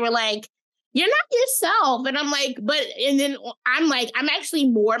because they were like, you're not yourself. And I'm like, and then I'm like, I'm actually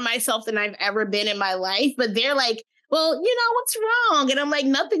more myself than I've ever been in my life. But they're like, well, you know, what's wrong? And I'm like,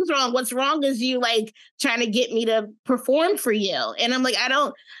 nothing's wrong. What's wrong is you like trying to get me to perform for you. And I'm like,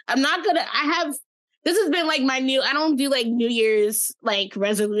 this has been like I don't do like New Year's like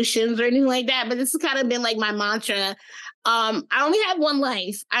resolutions or anything like that. But this has kind of been like my mantra. I only have one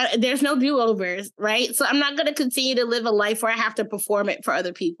life. There's no do-overs, right? So I'm not going to continue to live a life where I have to perform it for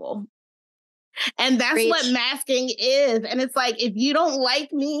other people. And that's what masking is. And it's like, if you don't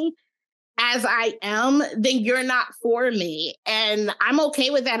like me as I am, then you're not for me. And I'm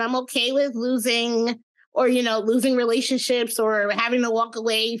okay with that. I'm okay with losing or, you know, losing relationships or having to walk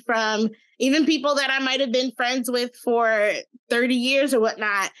away from even people that I might have been friends with for 30 years or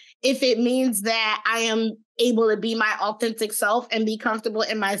whatnot, if it means that I am able to be my authentic self and be comfortable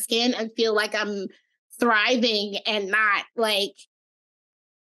in my skin and feel like I'm thriving and not like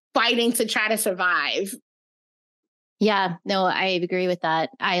fighting to try to survive. Yeah, no, I agree with that.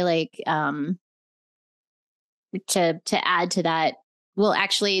 I like to add to that. Well,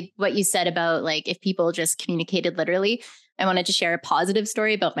 actually, what you said about like if people just communicated literally, I wanted to share a positive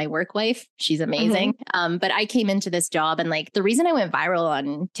story about my work wife. She's amazing. But I came into this job and like the reason I went viral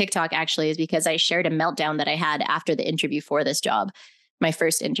on TikTok actually is because I shared a meltdown that I had after the interview for this job, my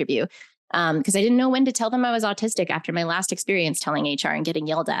first interview. Because I didn't know when to tell them I was autistic after my last experience telling HR and getting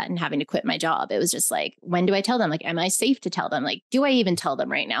yelled at and having to quit my job. It was just like, when do I tell them? Like, am I safe to tell them? Like, do I even tell them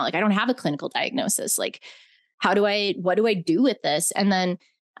right now? Like, I don't have a clinical diagnosis. Like, what do I do with this? And then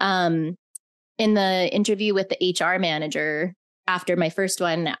in the interview with the HR manager after my first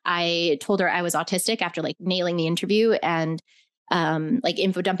one, I told her I was autistic after like nailing the interview and like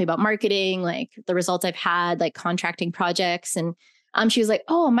info dumping about marketing, like the results I've had, like contracting projects. And she was like,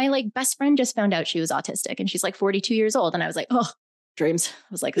 oh, my like best friend just found out she was autistic and she's like 42 years old. And I was like, oh, dreams.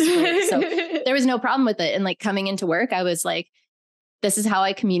 I was like, this is great. So there was no problem with it. And like coming into work, I was like, this is how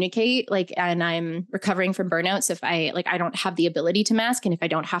I communicate. Like, and I'm recovering from burnout. So if I don't have the ability to mask, and if I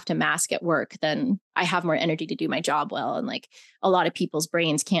don't have to mask at work, then I have more energy to do my job well. And like a lot of people's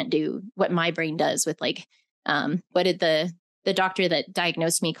brains can't do what my brain does with like, what did the doctor that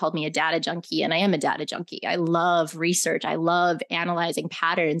diagnosed me called me a data junkie, and I am a data junkie. I love research. I love analyzing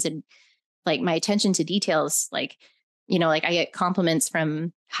patterns and like my attention to details. Like, you know, like I get compliments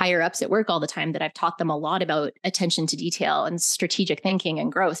from higher ups at work all the time that I've taught them a lot about attention to detail and strategic thinking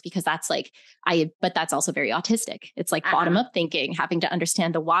and growth, because that's like, but that's also very autistic. It's like bottom up thinking, having to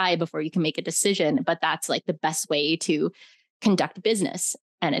understand the why before you can make a decision. But that's like the best way to conduct business.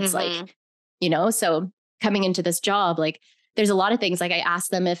 And it's like, you know, so coming into this job, like there's a lot of things. Like I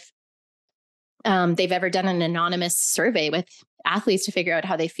asked them if they've ever done an anonymous survey with athletes to figure out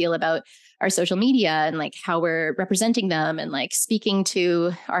how they feel about our social media and like how we're representing them and like speaking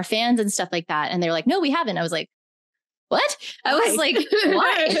to our fans and stuff like that. And they're like, no, we haven't. I was like, what? I was like,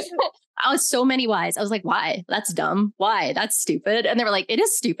 why? I was so many whys. I was like, why? That's dumb. Why? That's stupid. And they were like, it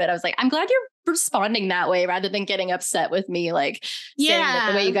is stupid. I was like, I'm glad you're responding that way rather than getting upset with me, like saying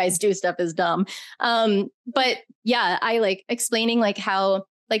that the way you guys do stuff is dumb. But yeah, I like explaining like how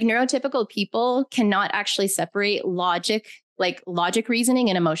like neurotypical people cannot actually separate logic reasoning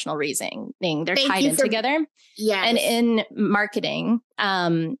and emotional reasoning. They're tied in together. Yeah. And in marketing,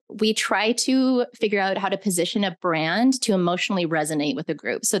 we try to figure out how to position a brand to emotionally resonate with a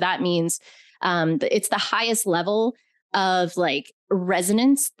group. So that means it's the highest level of like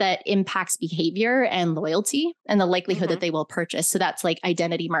resonance that impacts behavior and loyalty and the likelihood that they will purchase. So that's like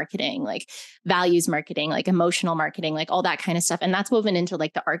identity marketing, like values marketing, like emotional marketing, like all that kind of stuff. And that's woven into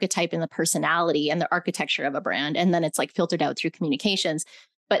like the archetype and the personality and the architecture of a brand. And then it's like filtered out through communications.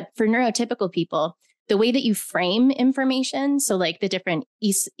 But for neurotypical people, the way that you frame information, so like the different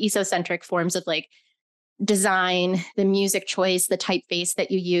esocentric forms of like design, the music choice, the typeface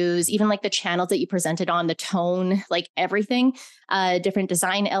that you use, even like the channels that you presented on, the tone, like everything, different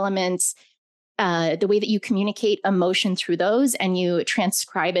design elements, the way that you communicate emotion through those and you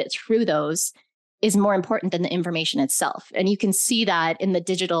transcribe it through those is more important than the information itself. And you can see that in the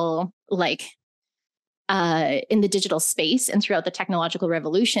digital, in the digital space and throughout the technological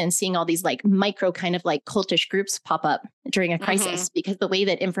revolution, seeing all these like micro kind of like cultish groups pop up during a crisis, because the way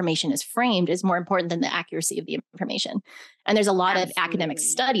that information is framed is more important than the accuracy of the information. And there's a lot of academic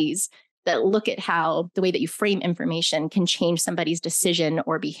studies that look at how the way that you frame information can change somebody's decision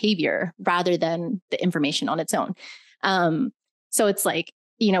or behavior rather than the information on its own. So it's like,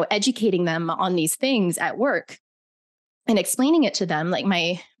 you know, educating them on these things at work and explaining it to them. Like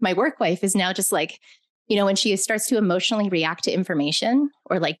my work wife is now just like, you know, when she starts to emotionally react to information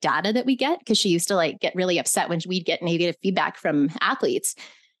or like data that we get, because she used to like get really upset when we'd get negative feedback from athletes.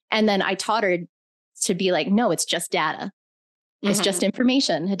 And then I taught her to be like, no, it's just data. It's just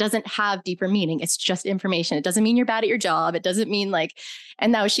information. It doesn't have deeper meaning. It's just information. It doesn't mean you're bad at your job. It doesn't mean like,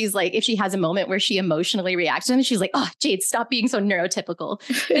 and now she's like, if she has a moment where she emotionally reacts to them, she's like, oh, Jade, stop being so neurotypical.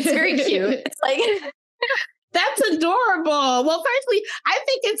 It's very cute. It's like, That's adorable. Well, firstly, I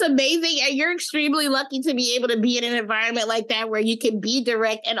think it's amazing, and you're extremely lucky to be able to be in an environment like that where you can be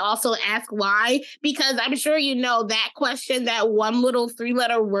direct and also ask why, because I'm sure you know that question, that one little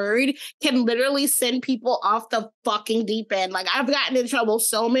 3-letter word can literally send people off the fucking deep end. Like, I've gotten in trouble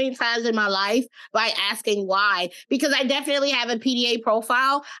so many times in my life by asking why, because I definitely have a PDA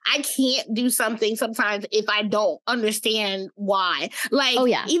profile. I can't do something sometimes if I don't understand why. Like,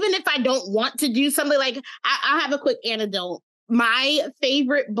 even if I don't want to do something, like, I'll have a quick anecdote. My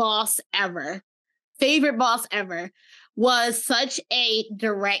favorite boss ever was such a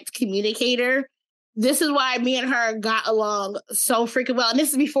direct communicator. This is why me and her got along so freaking well. And this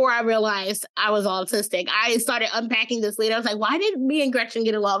is before I realized I was autistic. I started unpacking this later. I was like, why did me and Gretchen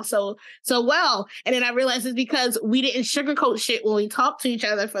get along so well? And then I realized it's because we didn't sugarcoat shit when we talked to each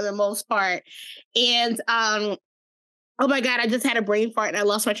other for the most part. And oh my God, I just had a brain fart and I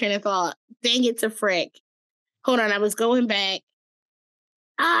lost my train of thought. Dang it to frick. Hold on, I was going back.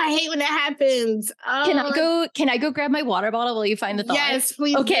 I hate when that happens. Can I go grab my water bottle while you find the thought? Yes,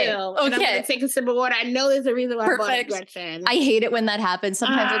 please do. And I'm gonna take a sip of water. I know there's a reason why I bought it, Gretchen. I hate it when that happens.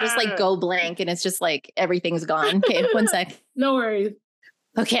 Sometimes I'll just like go blank and it's just like everything's gone. Okay, one sec. No worries.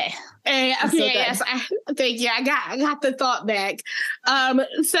 Okay. Yes. Thank you. I got the thought back.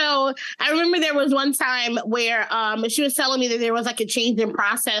 So I remember there was one time where she was telling me that there was like a change in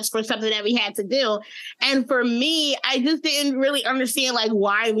process for something that we had to do. And for me, I just didn't really understand like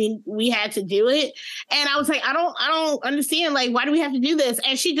why we had to do it. And I was like, I don't understand, like, why do we have to do this?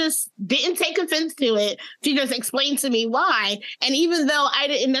 And she just didn't take offense to it. She just explained to me why. And even though I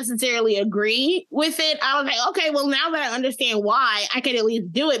didn't necessarily agree with it, I was like, okay, well, now that I understand why, I can at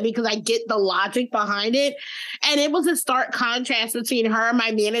least do it because I get the logic behind it. And it was a stark contrast between her,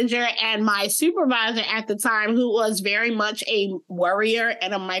 my manager, and my supervisor at the time, who was very much a worrier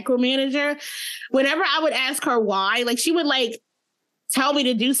and a micromanager. Whenever I would ask her why, like, she would like tell me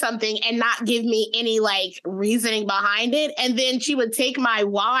to do something and not give me any like reasoning behind it. And then she would take my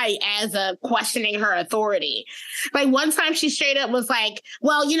why as a questioning her authority. Like one time she straight up was like,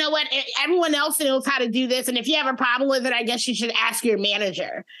 well, you know what? Everyone else knows how to do this. And if you have a problem with it, I guess you should ask your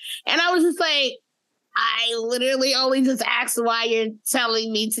manager. And I was just like, I literally only just asked why you're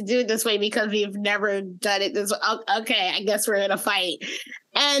telling me to do it this way because we've never done it this way. Okay, I guess we're in a fight.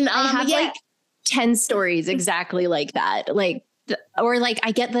 And I have like 10 stories exactly like that. Like, or like,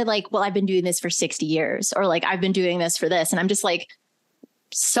 I get that like, well, I've been doing this for 60 years or like, I've been doing this for this. And I'm just like,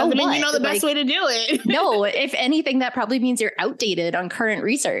 so doesn't mean what? You know the best way to do it. No, if anything, that probably means you're outdated on current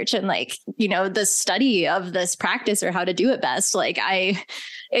research and like, you know, the study of this practice or how to do it best. Like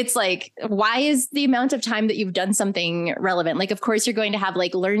it's like, why is the amount of time that you've done something relevant? Like, of course you're going to have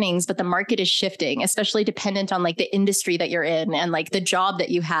like learnings, but the market is shifting, especially dependent on like the industry that you're in and like the job that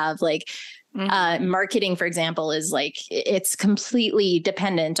you have. Like, marketing, for example, is like, it's completely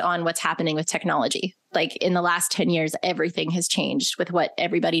dependent on what's happening with technology. Like in the last 10 years, everything has changed with what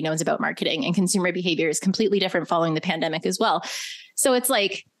everybody knows about marketing, and consumer behavior is completely different following the pandemic as well. So it's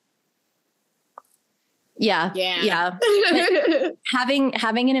like, yeah. having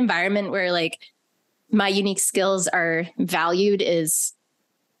an environment where like my unique skills are valued it's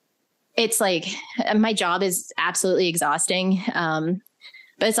like, my job is absolutely exhausting.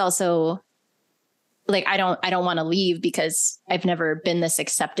 But it's also like, I don't want to leave because I've never been this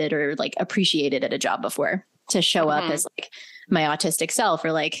accepted or like appreciated at a job before, to show up as like my autistic self,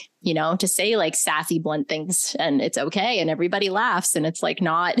 or like, you know, to say like sassy, blunt things and it's okay. And everybody laughs and it's like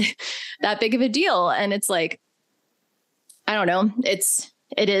not that big of a deal. And it's like, I don't know,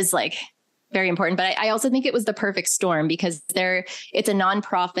 it is like very important. But I also think it was the perfect storm because it's a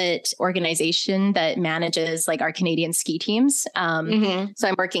nonprofit organization that manages like our Canadian ski teams. So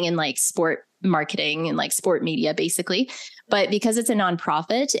I'm working in like sport marketing and like sport media basically, but because it's a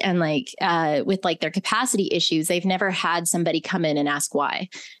nonprofit and like with like their capacity issues, they've never had somebody come in and ask why.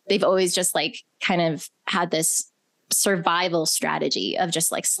 They've always just like kind of had this survival strategy of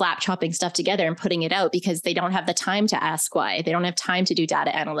just like slap chopping stuff together and putting it out because they don't have the time to ask why. They don't have time to do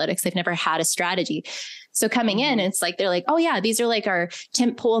data analytics. They've never had a strategy. So coming in, it's like, they're like, oh yeah, these are like our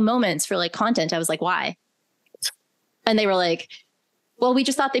tentpole moments for like content. I was like, why? And they were like, well, we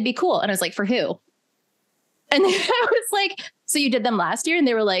just thought they'd be cool. And I was like, for who? And then I was like, so you did them last year? And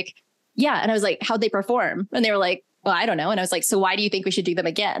they were like, yeah. And I was like, how'd they perform? And they were like, well, I don't know. And I was like, so why do you think we should do them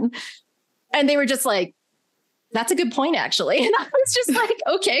again? And they were just like, that's a good point, actually. And I was just like,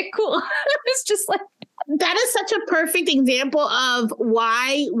 okay, cool. It's just like, that is such a perfect example of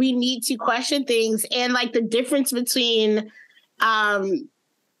why we need to question things and like the difference between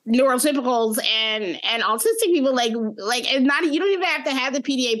neurotypicals and autistic people, like it's not, you don't even have to have the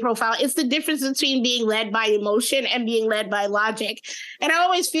PDA profile. It's the difference between being led by emotion and being led by logic. And I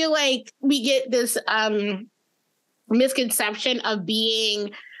always feel like we get this misconception of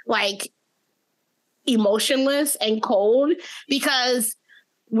being like emotionless and cold, because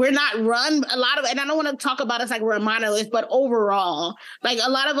we're not run a lot of, and I don't want to talk about us like we're a monolith, but overall, like a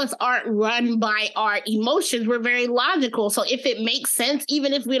lot of us aren't run by our emotions. We're very logical. So if it makes sense,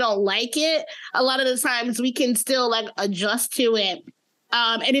 even if we don't like it, a lot of the times we can still like adjust to it.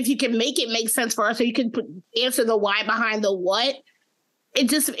 And if you can make it make sense for us, so you can answer the why behind the what,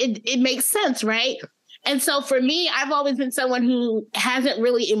 it makes sense, right? And so for me, I've always been someone who hasn't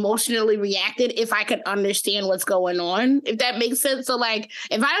really emotionally reacted if I could understand what's going on, if that makes sense. So like,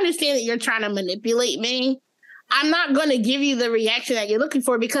 if I understand that you're trying to manipulate me, I'm not going to give you the reaction that you're looking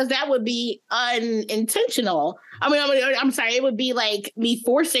for, because that would be unintentional. I'm sorry, it would be like me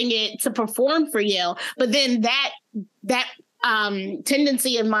forcing it to perform for you. But then that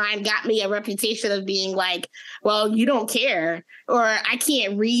tendency of mine got me a reputation of being like, well, you don't care, or I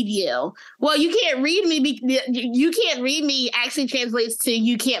can't read you. Well, you can't read me. You can't read me actually translates to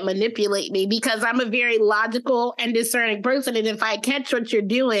you can't manipulate me, because I'm a very logical and discerning person. And if I catch what you're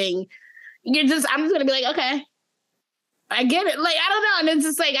doing, I'm just going to be like, okay, I get it. Like, I don't know. And it's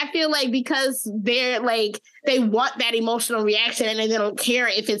just like, I feel like because they're like, they want that emotional reaction, and they don't care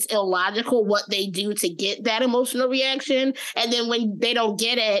if it's illogical what they do to get that emotional reaction. And then when they don't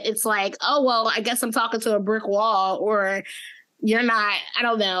get it, it's like, oh, well, I guess I'm talking to a brick wall, or you're not. I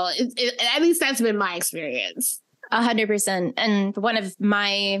don't know. At least that's been my experience. 100%. And one of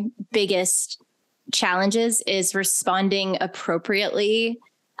my biggest challenges is responding appropriately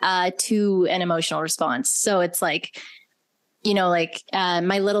to an emotional response. So it's like, you know, like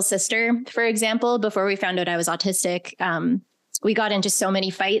my little sister, for example, before we found out I was autistic, we got into so many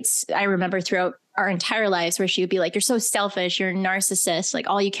fights. I remember throughout our entire lives where she would be like, you're so selfish, you're a narcissist, like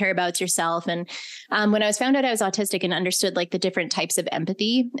all you care about is yourself. And when I was found out I was autistic and understood like the different types of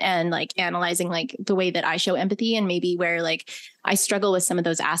empathy and like analyzing like the way that I show empathy, and maybe where like I struggle with some of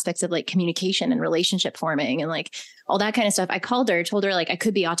those aspects of like communication and relationship forming and like all that kind of stuff, I called her, told her like I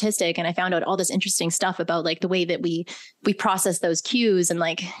could be autistic. And I found out all this interesting stuff about like the way that we process those cues, and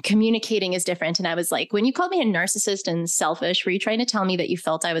like communicating is different. And I was like, when you called me a narcissist and selfish, were you trying to tell me that you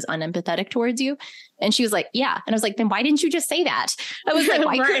felt I was unempathetic towards you? And she was like, yeah. And I was like, then why didn't you just say that? I was like,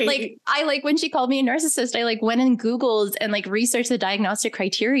 why could, like, I like when she called me a narcissist, I like went and Googled and like researched the diagnostic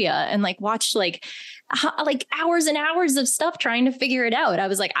criteria and like watched like hours and hours of stuff trying to figure it out. I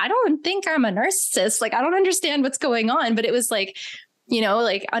was like, I don't think I'm a narcissist. Like, I don't understand what's going on. But it was like, you know,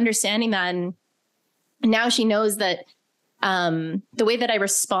 like understanding that. And now she knows that the way that I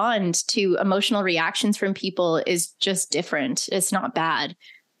respond to emotional reactions from people is just different. It's not bad.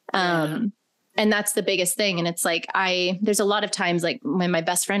 And that's the biggest thing. And it's like, there's a lot of times like when my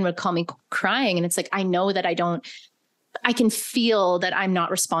best friend would call me crying, and it's like, I know that I can feel that I'm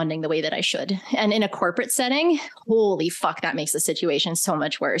not responding the way that I should. And in a corporate setting, holy fuck, that makes the situation so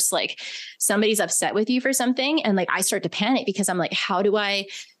much worse. Like somebody's upset with you for something, and like I start to panic because I'm like, how do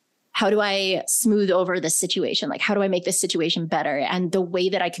I smooth over this situation? Like, how do I make this situation better? And the way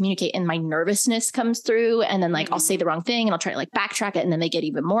that I communicate and my nervousness comes through. And then like, I'll say the wrong thing and I'll try to like backtrack it. And then they get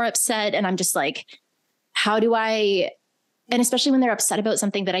even more upset. And I'm just like, and especially when they're upset about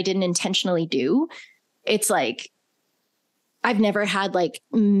something that I didn't intentionally do, it's like, I've never had like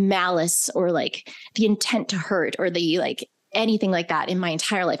malice or like the intent to hurt or the like anything like that in my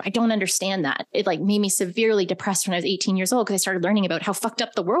entire life. I don't understand that. It like made me severely depressed when I was 18 years old, because I started learning about how fucked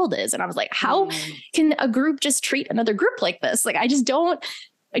up the world is. And I was like, how can a group just treat another group like this? Like, I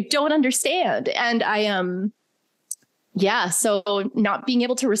don't understand. And so not being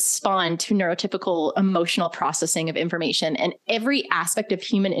able to respond to neurotypical emotional processing of information, and every aspect of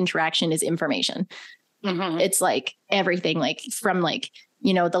human interaction is information. Mm-hmm. It's like everything, like from like,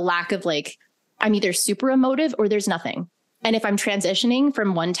 you know, the lack of like, I'm either super emotive or there's nothing. And if I'm transitioning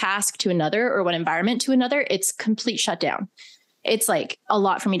from one task to another or one environment to another, it's complete shutdown. It's like a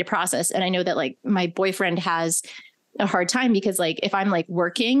lot for me to process. And I know that like my boyfriend has a hard time, because like if I'm like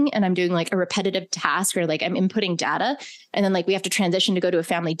working and I'm doing like a repetitive task, or like I'm inputting data, and then like we have to transition to go to a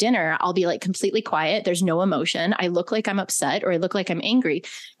family dinner, I'll be like completely quiet. There's no emotion. I look like I'm upset, or I look like I'm angry.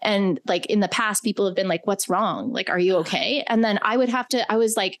 And like in the past, people have been like, what's wrong? Like, are you okay? And then I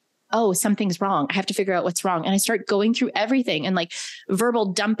was like, oh, something's wrong. I have to figure out what's wrong. And I start going through everything and like verbal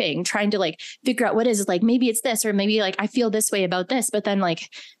dumping, trying to like figure out what is it, like, maybe it's this, or maybe like I feel this way about this. But then like,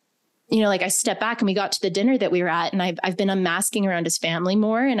 like I stepped back and we got to the dinner that we were at, and I've been unmasking around his family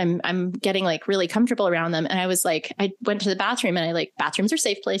more, and I'm getting like really comfortable around them. And I was like, I went to the bathroom, and bathrooms are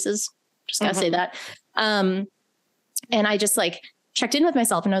safe places. Just gotta say that. And I just like checked in with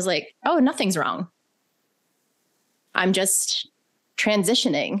myself, and I was like, oh, nothing's wrong. I'm just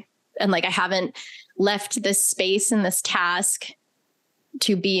transitioning. And like, I haven't left this space and this task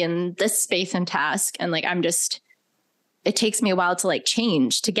to be in this space and task. And like, it takes me a while to like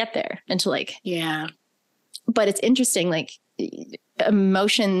change to get there and to like, yeah. But it's interesting, like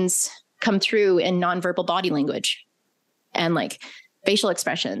emotions come through in nonverbal body language and like facial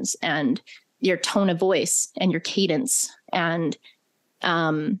expressions and your tone of voice and your cadence. And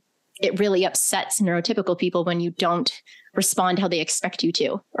it really upsets neurotypical people when you don't respond how they expect you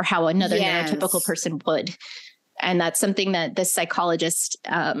to, or how another neurotypical person would. And that's something that this psychologist,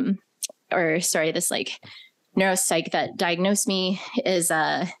 this like neuropsych that diagnosed me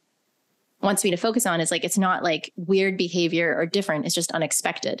wants me to focus on is like, it's not like weird behavior or different. It's just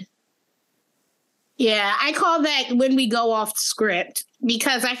unexpected. Yeah, I call that when we go off script,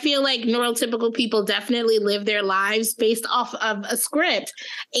 because I feel like neurotypical people definitely live their lives based off of a script.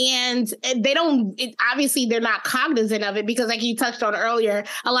 And obviously they're not cognizant of it, because like you touched on earlier,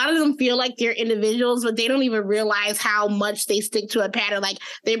 a lot of them feel like they're individuals, but they don't even realize how much they stick to a pattern. Like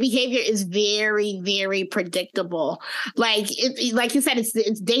their behavior is very, very predictable. Like like you said,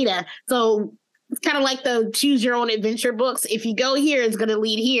 it's data. So it's kind of like the choose your own adventure books. If you go here, it's going to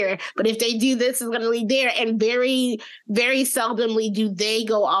lead here. But if they do this, it's going to lead there. And very, very seldomly do they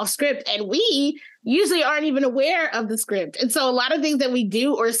go off script. And we usually aren't even aware of the script. And so a lot of things that we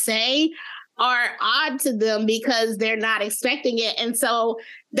do or say are odd to them because they're not expecting it. And so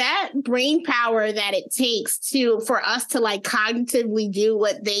that brain power that it takes for us to like cognitively do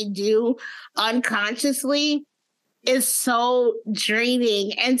what they do unconsciously is so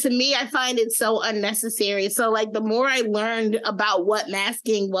draining. And to me, I find it so unnecessary. So like the more I learned about what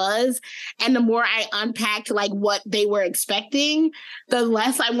masking was and the more I unpacked like what they were expecting, the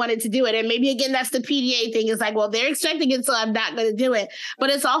less I wanted to do it. And maybe again, that's the PDA thing, is like, well, they're expecting it, so I'm not going to do it. But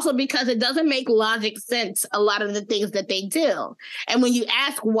it's also because it doesn't make logic sense, a lot of the things that they do. And when you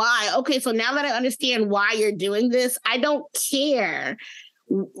ask why, okay, so now that I understand why you're doing this, I don't care.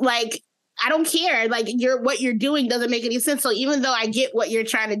 Like, I don't care. Like what you're doing doesn't make any sense. So even though I get what you're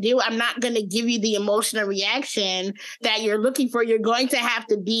trying to do, I'm not going to give you the emotional reaction that you're looking for. You're going to have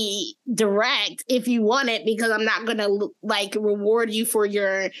to be direct if you want it, because I'm not going to like reward you for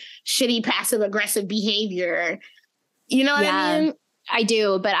your shitty passive aggressive behavior. You know what I mean? I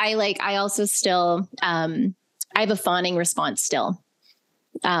do. But I also still, I have a fawning response still.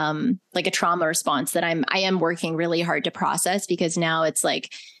 Like a trauma response that I am working really hard to process, because now it's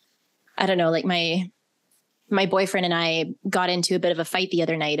like, I don't know, like my boyfriend and I got into a bit of a fight the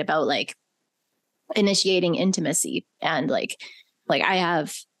other night about like initiating intimacy. And like I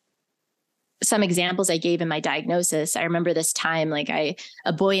have some examples I gave in my diagnosis. I remember this time, like a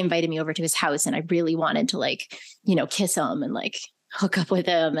boy invited me over to his house, and I really wanted to like, kiss him and like hook up with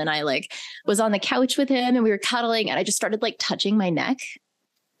him. And I like was on the couch with him and we were cuddling, and I just started like touching my neck,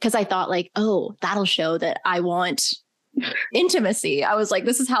 because I thought like, oh, that'll show that I want intimacy. I was like,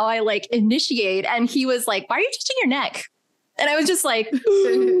 this is how I like initiate. And he was like, why are you touching your neck? And I was just like,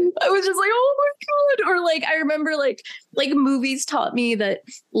 oh my God. Or like, I remember like movies taught me that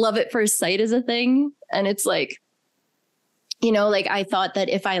love at first sight is a thing. And it's like, like I thought that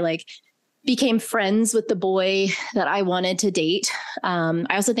if I like became friends with the boy that I wanted to date. I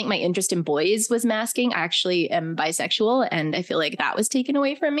also think my interest in boys was masking. I actually am bisexual, and I feel like that was taken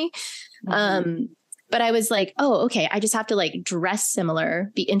away from me. Mm-hmm. But I was like, oh, okay, I just have to like dress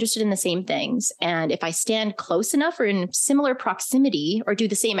similar, be interested in the same things. And if I stand close enough or in similar proximity or do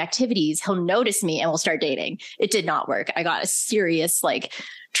the same activities, he'll notice me and we'll start dating. It did not work. I got a serious like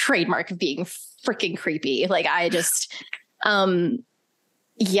trademark of being freaking creepy. Like I just,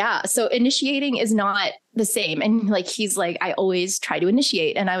 yeah. So initiating is not the same. And like, he's like, I always try to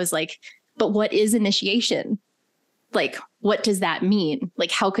initiate. And I was like, but what is initiation? Like, what does that mean? Like,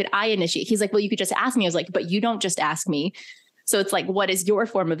 how could I initiate? He's like, well, you could just ask me. I was like, but you don't just ask me. So it's like, what is your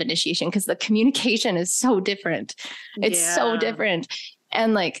form of initiation? Because the communication is so different. It's so different.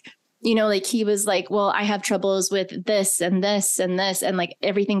 And like, like he was like, well, I have troubles with this and this and this. And like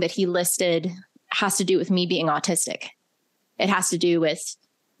everything that he listed has to do with me being autistic. It has to do with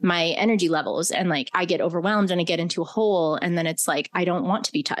my energy levels. And like, I get overwhelmed and I get into a hole. And then it's like, I don't want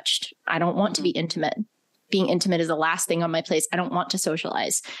to be touched. I don't want to be intimate. Being intimate is the last thing on my plate. I don't want to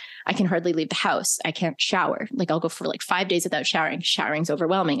socialize. I can hardly leave the house. I can't shower. Like I'll go for like 5 days without showering. Showering's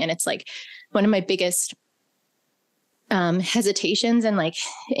overwhelming. And it's like one of my biggest hesitations and like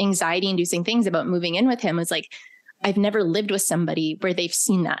anxiety inducing things about moving in with him was like, I've never lived with somebody where they've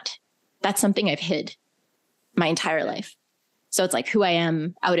seen that. That's something I've hid my entire life. So it's like who I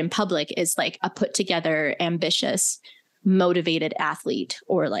am out in public is like a put together, ambitious, motivated athlete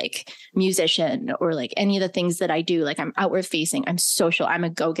or like musician or like any of the things that I do. Like I'm outward facing, I'm social, I'm a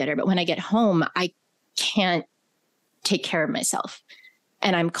go-getter. But when I get home, I can't take care of myself.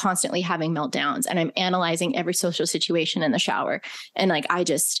 And I'm constantly having meltdowns and I'm analyzing every social situation in the shower. And like,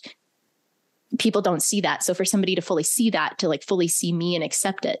 people don't see that. So for somebody to fully see that, to like fully see me and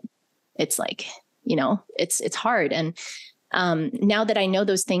accept it, it's like, you know, it's hard. And now that I know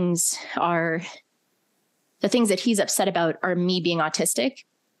those things are the things that he's upset about are me being autistic,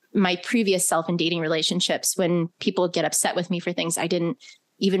 my previous self and dating relationships, when people get upset with me for things I didn't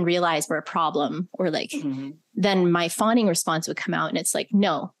even realize were a problem or like, then my fawning response would come out and it's like,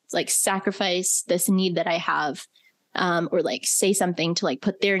 no, it's like sacrifice this need that I have, or like say something to like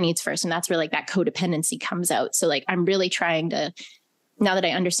put their needs first. And that's where like that codependency comes out. So like, I'm really trying to, now that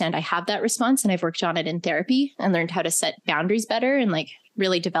I understand I have that response and I've worked on it in therapy and learned how to set boundaries better and like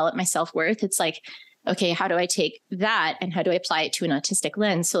really develop my self-worth. It's like, okay, how do I take that and how do I apply it to an autistic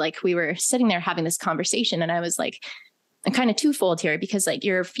lens? So like we were sitting there having this conversation and I was like, I'm kind of twofold here because like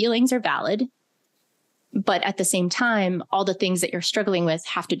your feelings are valid, but at the same time, all the things that you're struggling with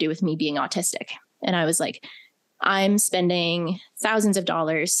have to do with me being autistic. And I was like, I'm spending thousands of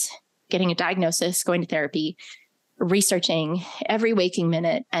dollars getting a diagnosis, going to therapy, researching every waking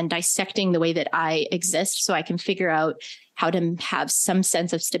minute and dissecting the way that I exist so I can figure out how to have some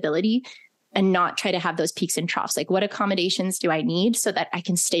sense of stability and not try to have those peaks and troughs. Like what accommodations do I need so that I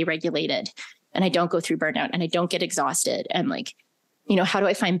can stay regulated and I don't go through burnout and I don't get exhausted? And like, you know, how do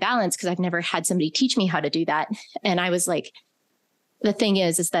I find balance? Because I've never had somebody teach me how to do that. And I was like, the thing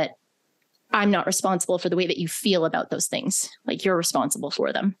is that I'm not responsible for the way that you feel about those things. Like you're responsible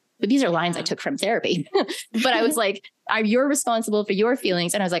for them. But these are lines I took from therapy. But I was like, you're responsible for your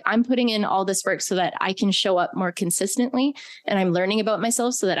feelings. And I was like, I'm putting in all this work so that I can show up more consistently. And I'm learning about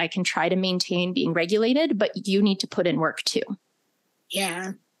myself so that I can try to maintain being regulated. But you need to put in work too.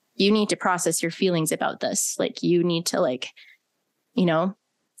 Yeah. You need to process your feelings about this. Like you need to like, you know,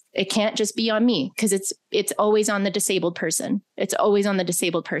 it can't just be on me because it's always on the disabled person. It's always on the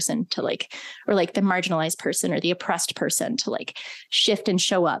disabled person to like, or like the marginalized person or the oppressed person to like shift and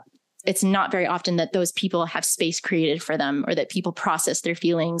show up. It's not very often that those people have space created for them or that people process their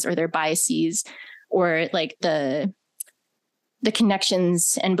feelings or their biases or like the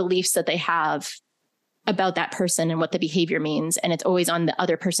connections and beliefs that they have about that person and what the behavior means. And it's always on the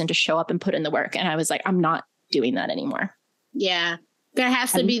other person to show up and put in the work. And I was like, I'm not doing that anymore. Yeah. There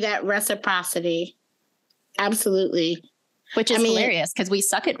has to be that reciprocity. Absolutely. Which is hilarious because we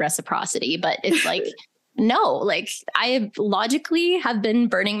suck at reciprocity, but it's like, no, like I logically have been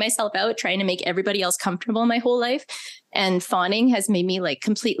burning myself out trying to make everybody else comfortable my whole life. And fawning has made me like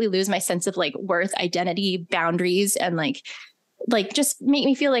completely lose my sense of like worth, identity, boundaries, and like just make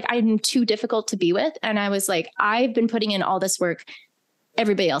me feel like I'm too difficult to be with. And I was like, I've been putting in all this work.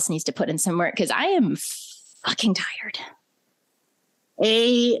 Everybody else needs to put in some work because I am fucking tired.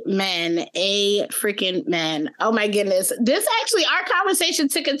 Amen. A freaking man. Oh my goodness. This actually, our conversation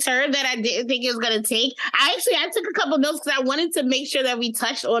took a turn that I didn't think it was going to take. I took a couple notes because I wanted to make sure that we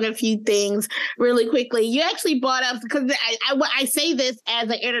touched on a few things really quickly. You actually brought up, because I say this as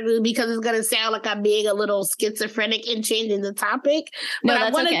an interlude because it's going to sound like I'm being a little schizophrenic and changing the topic. But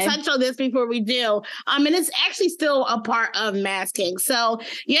I want to touch on this before we do. And it's actually still a part of masking. So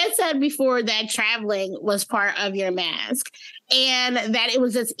you had said before that traveling was part of your mask. And that it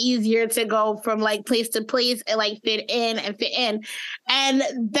was just easier to go from like place to place and like fit in. And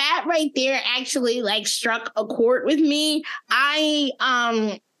that right there actually like struck a chord with me. So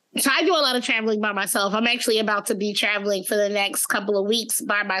I do a lot of traveling by myself. I'm actually about to be traveling for the next couple of weeks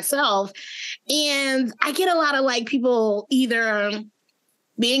by myself. And I get a lot of like people either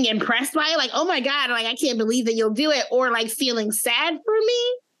being impressed by it, like, oh my God, like I can't believe that you'll do it, or like feeling sad for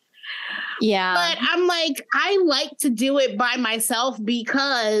me. Yeah. But I'm like, I like to do it by myself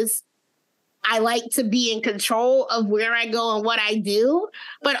because I like to be in control of where I go and what I do.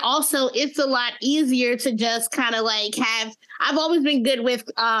 But also it's a lot easier to just kind of like I've always been good with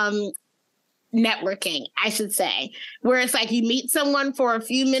networking, I should say, where it's like you meet someone for a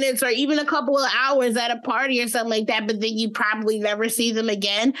few minutes or even a couple of hours at a party or something like that, but then you probably never see them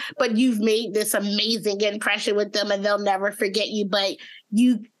again, but you've made this amazing impression with them and they'll never forget you, but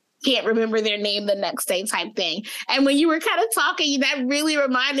you can't remember their name the next day type thing. And when you were kind of talking, that really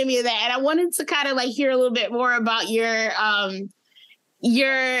reminded me of that. And I wanted to kind of like hear a little bit more about your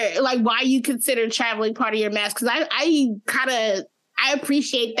your, like, why you consider traveling part of your mask. Because I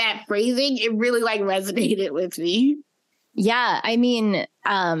appreciate that phrasing. It really like resonated with me. Yeah. I mean,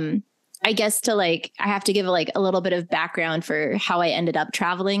 I guess I have to give like a little bit of background for how I ended up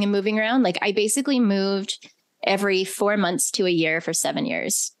traveling and moving around. Like I basically moved every 4 months to a year for 7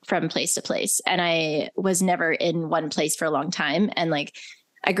 years from place to place. And I was never in one place for a long time. And like,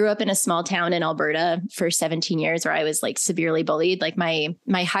 I grew up in a small town in Alberta for 17 years where I was like severely bullied. Like my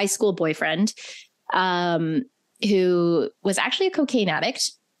high school boyfriend, who was actually a cocaine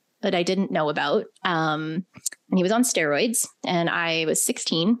addict that I didn't know about. And he was on steroids and I was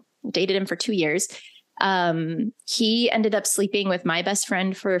 16, dated him for 2 years. He ended up sleeping with my best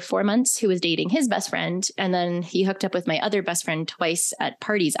friend for 4 months, who was dating his best friend. And then he hooked up with my other best friend twice at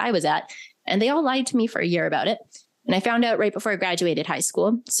parties I was at. And they all lied to me for a year about it. And I found out right before I graduated high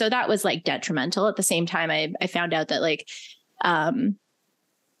school. So that was like detrimental. At the same time, I found out that like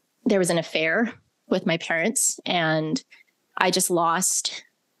there was an affair with my parents and I just lost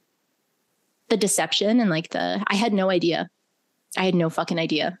the deception and like I had no idea. I had no fucking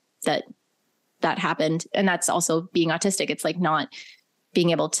idea that happened. And that's also being autistic. It's like not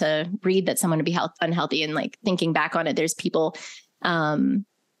being able to read that someone would be unhealthy. And like thinking back on it, there's people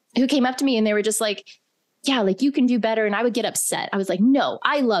who came up to me and they were just like, yeah, like you can do better. And I would get upset. I was like, no,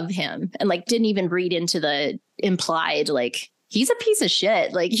 I love him. And like, didn't even read into the implied, like, he's a piece of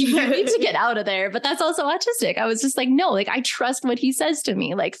shit. Like you need to get out of there. But that's also autistic. I was just like, no, like I trust what he says to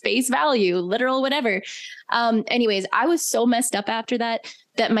me, like face value, literal, whatever. Anyways, I was so messed up after that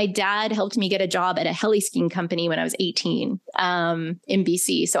my dad helped me get a job at a heli skiing company when I was 18 in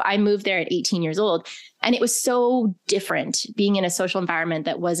BC. So I moved there at 18 years old. And it was so different being in a social environment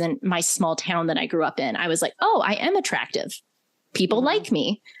that wasn't my small town that I grew up in. I was like, oh, I am attractive. People like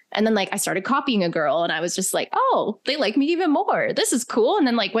me. And then like I started copying a girl and I was just like, oh, they like me even more. This is cool. And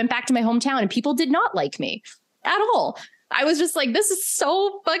then like went back to my hometown and people did not like me at all. I was just like, this is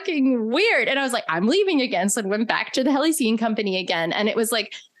so fucking weird. And I was like, I'm leaving again. So I went back to the heli skiing company again. And it was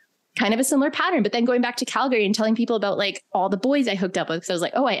like kind of a similar pattern. But then going back to Calgary and telling people about like all the boys I hooked up with. Because I was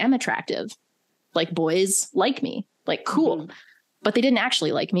like, oh, I am attractive. Like boys like me. Like, cool. Mm-hmm. But they didn't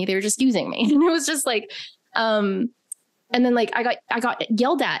actually like me. They were just using me. And it was just like, and then like I got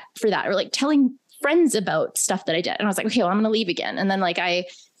yelled at for that, or like telling friends about stuff that I did. And I was like, okay, well, I'm going to leave again. And then like I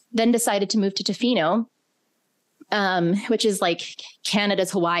then decided to move to Tofino, which is like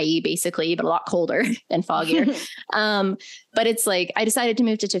Canada's Hawaii, basically, but a lot colder and foggier. But it's like, I decided to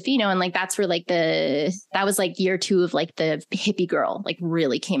move to Tofino, and like, that's where like that was like year 2 of like the hippie girl, like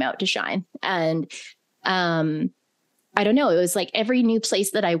really came out to shine. And, I don't know, it was like every new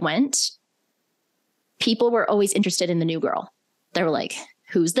place that I went, people were always interested in the new girl. They were like,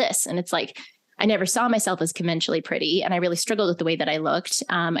 who's this? And it's like, I never saw myself as conventionally pretty. And I really struggled with the way that I looked.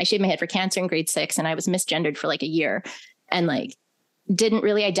 I shaved my head for cancer in grade 6 and I was misgendered for like a year and like didn't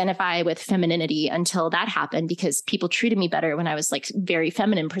really identify with femininity until that happened, because people treated me better when I was like very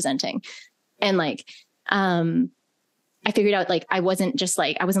feminine presenting. And like, I figured out like, I wasn't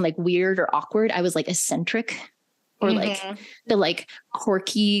like weird or awkward. I was like eccentric, or like the like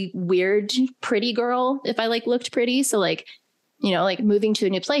quirky, weird, pretty girl if I like looked pretty. So like, you know, like moving to a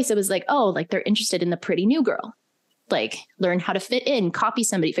new place, it was like, oh, like they're interested in the pretty new girl. Like learn how to fit in, copy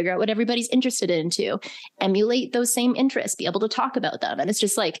somebody, figure out what everybody's interested in, to emulate those same interests, be able to talk about them. And it's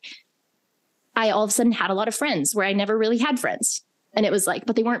just like, I all of a sudden had a lot of friends where I never really had friends. And it was like,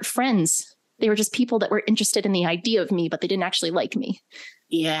 but they weren't friends. They were just people that were interested in the idea of me, but they didn't actually like me.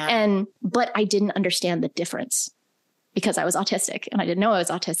 Yeah. But I didn't understand the difference, because I was autistic and I didn't know I was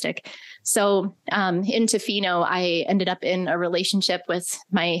autistic. So in Tofino, I ended up in a relationship with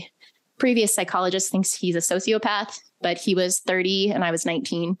my previous psychologist, thinks he's a sociopath, but he was 30 and I was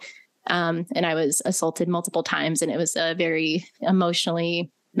 19. And I was assaulted multiple times. And it was a very emotionally,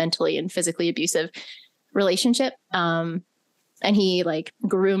 mentally, and physically abusive relationship. And he like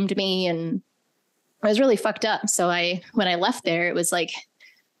groomed me and I was really fucked up. So when I left there, it was like,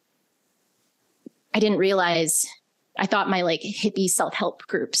 I didn't realize, I thought my like hippie self-help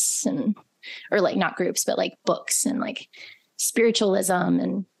groups or like not groups, but like books and like spiritualism.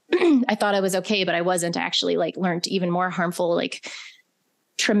 And I thought I was okay, but I wasn't. I actually like learned even more harmful, like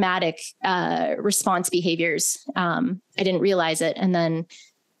traumatic response behaviors. I didn't realize it. And then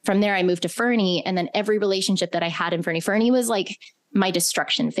from there, I moved to Fernie, and then every relationship that I had in Fernie was like my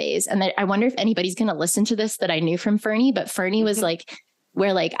destruction phase. And I wonder if anybody's going to listen to this that I knew from Fernie, but Fernie was like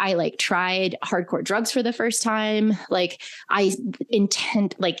where like I like tried hardcore drugs for the first time. Like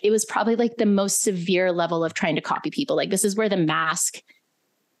it was probably like the most severe level of trying to copy people. Like this is where the mask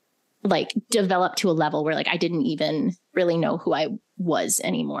like developed to a level where like I didn't even really know who I was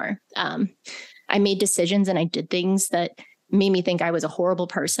anymore. I made decisions and I did things that made me think I was a horrible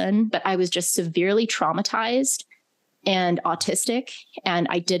person, but I was just severely traumatized and autistic, and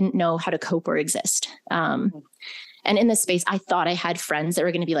I didn't know how to cope or exist. And in this space, I thought I had friends that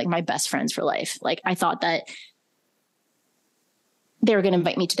were going to be like my best friends for life. Like I thought that they were going to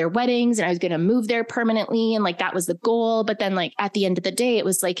invite me to their weddings and I was going to move there permanently. And like, that was the goal. But then like at the end of the day, it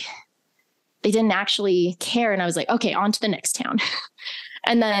was like, they didn't actually care. And I was like, okay, on to the next town.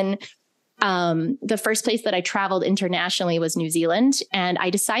 And then the first place that I traveled internationally was New Zealand. And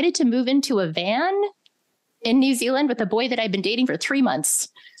I decided to move into a van in New Zealand with a boy that I'd been dating for 3 months.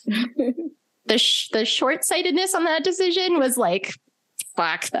 The short-sightedness on that decision was like,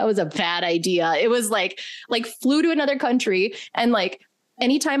 fuck, that was a bad idea. It was like flew to another country, and like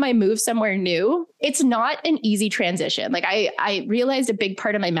anytime I move somewhere new, it's not an easy transition. Like I realized a big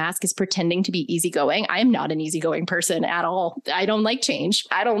part of my mask is pretending to be easygoing. I am not an easygoing person at all. I don't like change.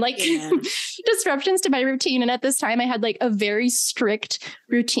 I don't like disruptions to my routine. And at this time I had like a very strict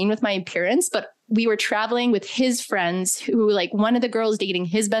routine with my appearance, but we were traveling with his friends who, like, one of the girls dating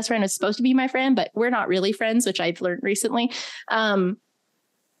his best friend was supposed to be my friend, but we're not really friends, which I've learned recently.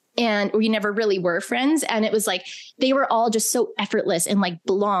 And we never really were friends. And it was like, they were all just so effortless and like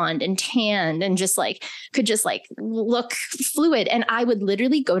blonde and tanned and just like, could just like look fluid. And I would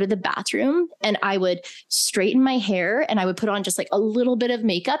literally go to the bathroom and I would straighten my hair and I would put on just like a little bit of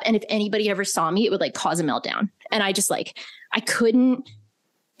makeup. And if anybody ever saw me, it would like cause a meltdown. And I just like, I couldn't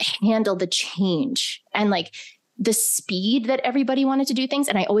handle the change and like the speed that everybody wanted to do things.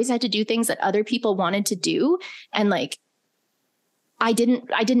 And I always had to do things that other people wanted to do. And like, I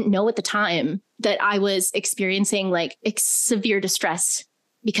didn't know at the time that I was experiencing like severe distress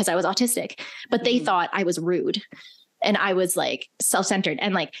because I was autistic, but they thought I was rude and I was like self-centered.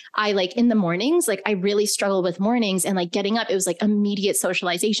 And like, I like in the mornings, like I really struggle with mornings, and like getting up, it was like immediate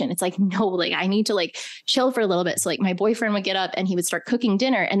socialization. It's like, no, like I need to like chill for a little bit. So like my boyfriend would get up and he would start cooking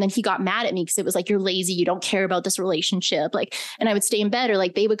dinner. And then he got mad at me because it was like, you're lazy. You don't care about this relationship. Like, and I would stay in bed, or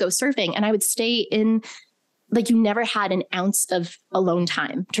like they would go surfing and I would stay in. Like, you never had an ounce of alone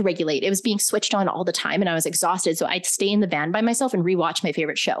time to regulate. It was being switched on all the time and I was exhausted. So I'd stay in the van by myself and rewatch my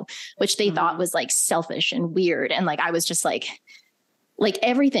favorite show, which they thought was like selfish and weird. And like, I was just like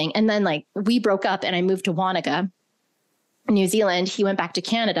everything. And then like we broke up and I moved to Wanaka, New Zealand. He went back to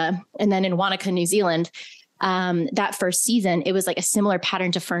Canada. And then in Wanaka, New Zealand, that first season, it was like a similar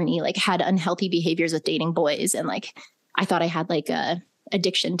pattern to Fernie, like had unhealthy behaviors with dating boys. And like, I thought I had like a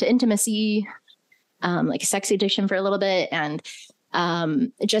addiction to intimacy, like a sex addiction for a little bit. And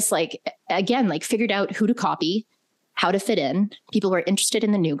just like, again, like figured out who to copy, how to fit in. People were interested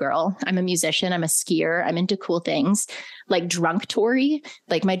in the new girl. I'm a musician. I'm a skier. I'm into cool things. Like drunk Tori,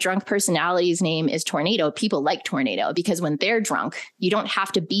 like my drunk personality's name is Tornado. People like Tornado because when they're drunk, you don't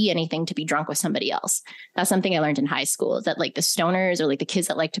have to be anything to be drunk with somebody else. That's something I learned in high school, is that like the stoners or like the kids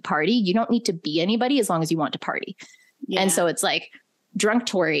that like to party, you don't need to be anybody as long as you want to party. Yeah. And so it's like, drunk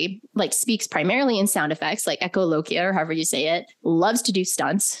Tori like speaks primarily in sound effects, like echolocalia or however you say it, loves to do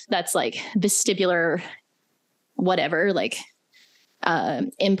stunts. That's like vestibular, whatever, like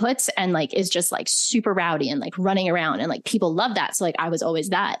inputs, and like is just like super rowdy and like running around, and like people love that. So like I was always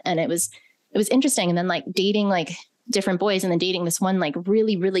that. And it was interesting. And then like dating like different boys, and then dating this one like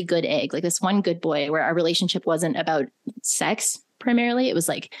really, really good egg, like this one good boy where our relationship wasn't about sex primarily. It was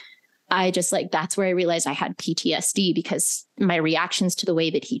like, I just like, that's where I realized I had PTSD because my reactions to the way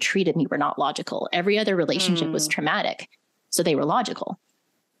that he treated me were not logical. Every other relationship was traumatic, so they were logical,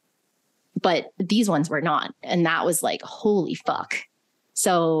 but these ones were not. And that was like, holy fuck.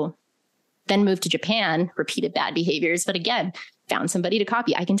 So then moved to Japan, repeated bad behaviors, but again, found somebody to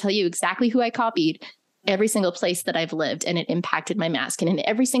copy. I can tell you exactly who I copied every single place that I've lived, and it impacted my mask. And in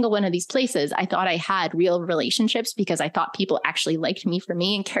every single one of these places, I thought I had real relationships because I thought people actually liked me for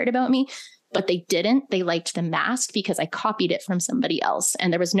me and cared about me, but they didn't. They liked the mask because I copied it from somebody else,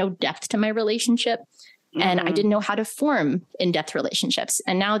 and there was no depth to my relationship. And I didn't know how to form in-depth relationships.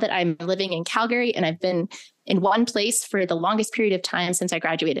 And now that I'm living in Calgary and I've been in one place for the longest period of time since I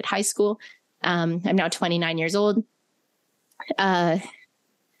graduated high school, I'm now 29 years old.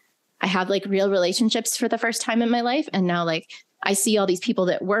 I have like real relationships for the first time in my life. And now like I see all these people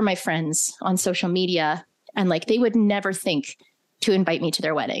that were my friends on social media, and like they would never think to invite me to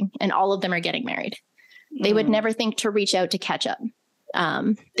their wedding. And all of them are getting married. They would never think to reach out to catch up.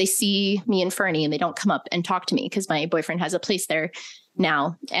 They see me and Fernie and they don't come up and talk to me because my boyfriend has a place there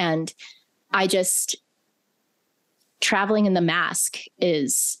now. And I just, traveling was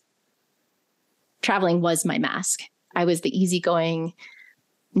my mask. I was the easygoing,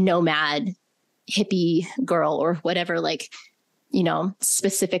 nomad hippie girl or whatever, like, you know,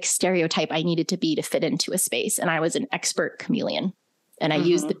 specific stereotype I needed to be to fit into a space. And I was an expert chameleon. And I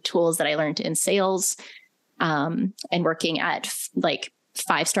used the tools that I learned in sales and working at like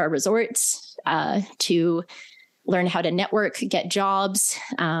 5-star resorts to learn how to network, get jobs.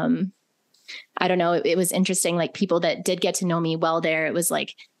 I don't know. It was interesting. Like people that did get to know me well there, it was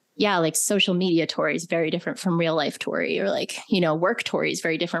like, yeah, like social media Tori is very different from real life Tori, or like, you know, work Tori is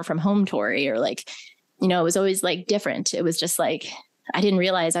very different from home Tori, or like, you know, it was always like different. It was just like, I didn't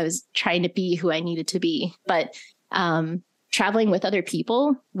realize I was trying to be who I needed to be. But traveling with other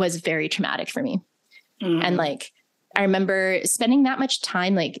people was very traumatic for me. And like, I remember spending that much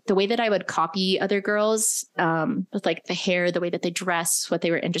time, like the way that I would copy other girls with like the hair, the way that they dress, what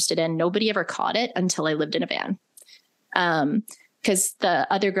they were interested in. Nobody ever caught it until I lived in a van. Because the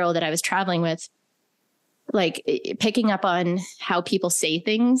other girl that I was traveling with, like picking up on how people say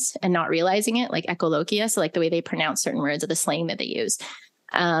things and not realizing it, like echolokia. So like the way they pronounce certain words or the slang that they use.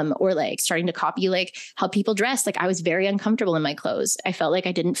 Or like starting to copy like how people dress. Like I was very uncomfortable in my clothes. I felt like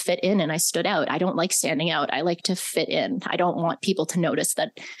I didn't fit in and I stood out. I don't like standing out. I like to fit in. I don't want people to notice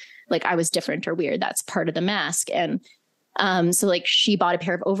that like I was different or weird. That's part of the mask. And so like she bought a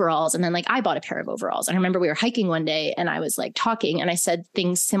pair of overalls and then like I bought a pair of overalls. And I remember we were hiking one day and I was like talking and I said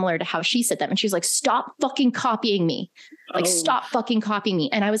things similar to how she said them. And she was like, stop fucking copying me. Like, stop fucking copying me.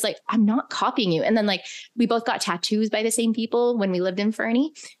 And I was like, I'm not copying you. And then like, we both got tattoos by the same people when we lived in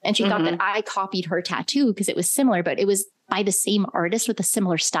Fernie. And she thought that I copied her tattoo because it was similar, but it was by the same artist with a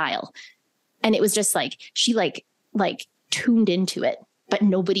similar style. And it was just like, she like tuned into it, but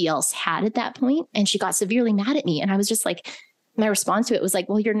nobody else had at that point. And she got severely mad at me. And I was just like, my response to it was like,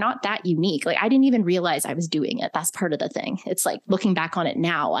 well, you're not that unique. Like, I didn't even realize I was doing it. That's part of the thing. It's like looking back on it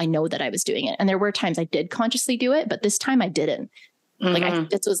now, I know that I was doing it. And there were times I did consciously do it, but this time I didn't. Like,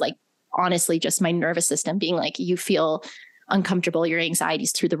 this was like, honestly, just my nervous system being like, you feel uncomfortable, your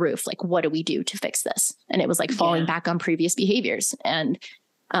anxiety's through the roof. Like, what do we do to fix this? And it was like falling back on previous behaviors. And,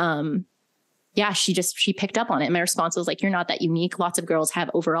 yeah, she picked up on it. And my response was like, you're not that unique. Lots of girls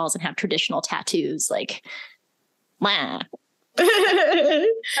have overalls and have traditional tattoos. Like, wow. Kind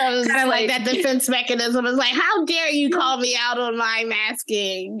of like that defense mechanism is like, how dare you call me out on my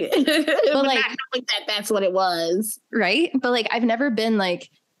masking? But like, not knowing that that's what it was. Right. But like, I've never been like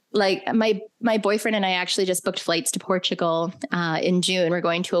my boyfriend and I actually just booked flights to Portugal in June. We're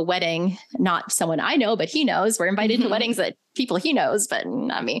going to a wedding, not someone I know, but he knows. We're invited to weddings that people he knows, but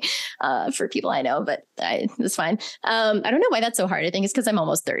not me, for people I know, but it's fine. I don't know why that's so hard. I think it's because I'm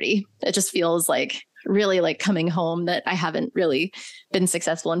almost 30. It just feels like really like coming home that I haven't really been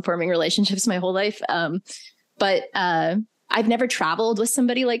successful in forming relationships my whole life. But I've never traveled with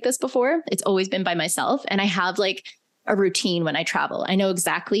somebody like this before. It's always been by myself. And I have like a routine when I travel. I know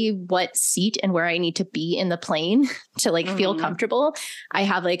exactly what seat and where I need to be in the plane to like feel comfortable. I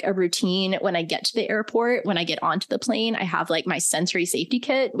have like a routine when I get to the airport, when I get onto the plane, I have like my sensory safety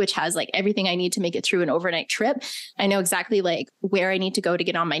kit, which has like everything I need to make it through an overnight trip. I know exactly like where I need to go to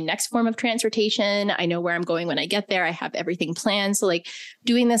get on my next form of transportation. I know where I'm going when I get there. I have everything planned. So like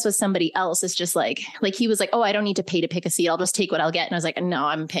doing this with somebody else is just like he was like, oh, I don't need to pay to pick a seat. I'll just take what I'll get. And I was like, no,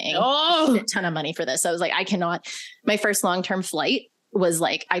 I'm paying a ton of money for this. So I was like, I cannot. My first long-term flight was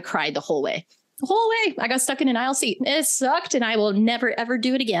like, I cried the whole way. I got stuck in an aisle seat. It sucked and I will never, ever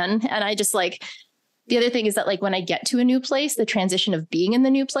do it again. And I just like, the other thing is that like when I get to a new place, the transition of being in the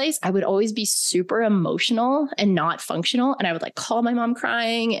new place, I would always be super emotional and not functional. And I would like call my mom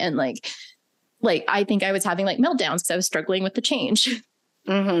crying and like I think I was having like meltdowns because I was struggling with the change.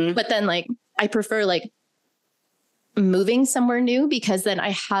 But then like, I prefer like moving somewhere new because then I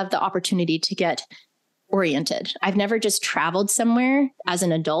have the opportunity to get oriented. I've never just traveled somewhere as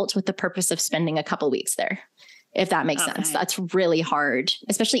an adult with the purpose of spending a couple weeks there, if that makes sense. That's really hard,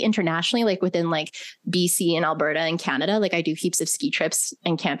 especially internationally, like within like BC and Alberta and Canada. Like I do heaps of ski trips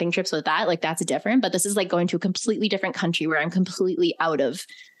and camping trips with that. Like that's different, but this is like going to a completely different country where I'm completely out of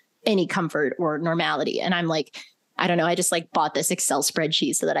any comfort or normality. And I'm like, I don't know. I just like bought this Excel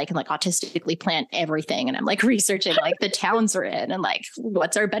spreadsheet so that I can like autistically plan everything. And I'm like researching like the towns we're in and like,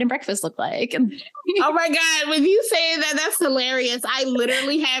 what's our bed and breakfast look like? And oh my God. When you say that, that's hilarious. I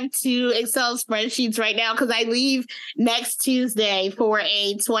literally have 2 Excel spreadsheets right now because I leave next Tuesday for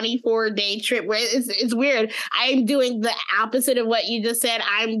a 24-day trip where it's weird. I'm doing the opposite of what you just said.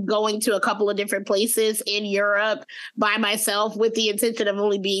 I'm going to a couple of different places in Europe by myself with the intention of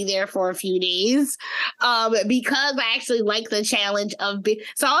only being there for a few days. Because I actually like the challenge of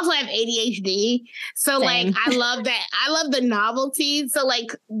so I also have ADHD. So like I love that. I love the novelty. So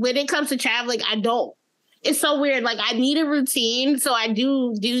like when it comes to traveling, I don't it's so weird. Like, I need a routine, so I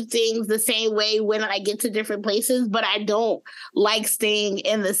do things the same way when I get to different places, but I don't like staying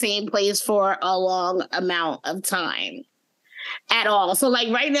in the same place for a long amount of time at all. So like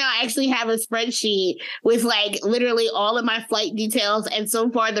right now, I actually have a spreadsheet with like literally all of my flight details. And so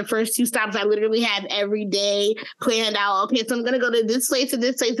far, the first 2 stops, I literally have every day planned out. Okay, so I'm going to go to this place and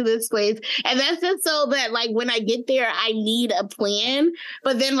this place and this place. And that's just so that like when I get there, I need a plan.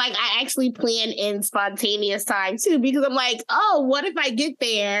 But then like I actually plan in spontaneous time too, because I'm like, oh, what if I get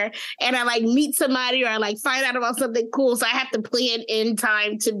there and I like meet somebody or I like find out about something cool? So I have to plan in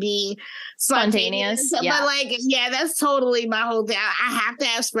time to be spontaneous. Yeah. But like, yeah, that's totally my whole thing. I have to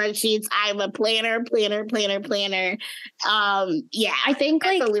have spreadsheets. I'm a planner. Yeah, I think that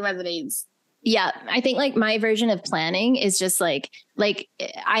like totally resonates. Yeah, I think like my version of planning is just like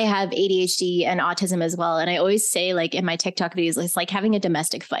I have ADHD and autism as well. And I always say like in my TikTok videos, it's like having a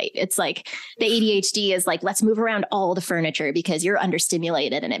domestic fight. It's like the ADHD is like, let's move around all the furniture because you're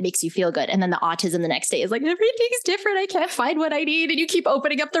understimulated and it makes you feel good. And then the autism the next day is like, everything's different. I can't find what I need. And you keep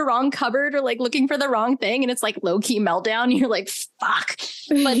opening up the wrong cupboard or like looking for the wrong thing. And it's like low key meltdown. You're like, fuck.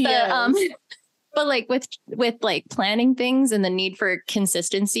 But Yes. But like with like planning things and the need for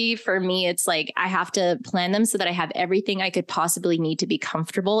consistency, for me, it's like I have to plan them so that I have everything I could possibly need to be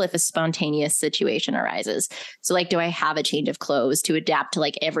comfortable if a spontaneous situation arises. So like, do I have a change of clothes to adapt to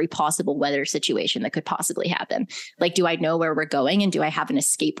like every possible weather situation that could possibly happen? Like, do I know where we're going and do I have an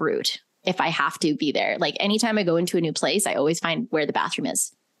escape route if I have to be there? Like anytime I go into a new place, I always find where the bathroom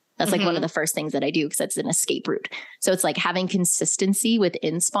is. That's like one of the first things that I do because it's an escape route. So it's like having consistency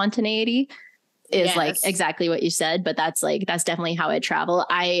within spontaneity is like exactly what you said, but that's definitely how I travel.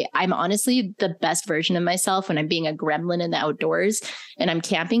 I'm honestly the best version of myself when I'm being a gremlin in the outdoors and I'm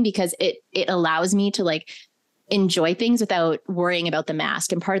camping because it allows me to like enjoy things without worrying about the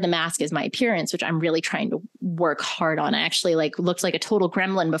mask. And part of the mask is my appearance, which I'm really trying to work hard on. I actually like looked like a total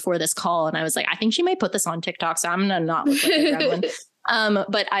gremlin before this call. And I was like, I think she might put this on TikTok. So I'm gonna not look like a gremlin.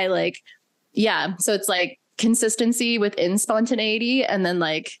 But I like, yeah. So it's like consistency within spontaneity and then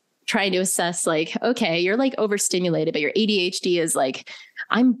like trying to assess like, okay, you're like overstimulated, but your ADHD is like,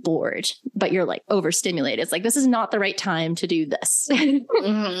 I'm bored, but you're like overstimulated. It's like, this is not the right time to do this.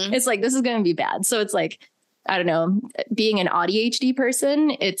 It's like, this is going to be bad. So it's like, I don't know, being an ADHD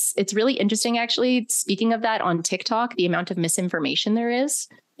person, it's really interesting, actually. Speaking of that, on TikTok, the amount of misinformation there is.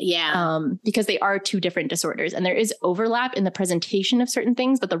 Yeah. Because they are 2 different disorders and there is overlap in the presentation of certain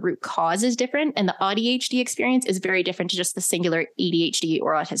things, but the root cause is different. And the ADHD experience is very different to just the singular ADHD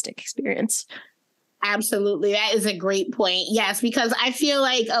or autistic experience. Absolutely. That is a great point. Yes, because I feel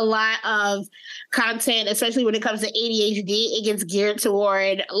like a lot of content, especially when it comes to ADHD, it gets geared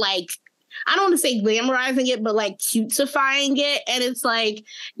toward like, I don't want to say glamorizing it, but like cutesifying it. And it's like,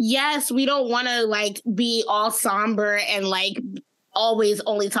 yes, we don't want to like be all somber and like always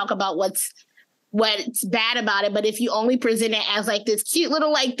only talk about what's bad about it. But if you only present it as like this cute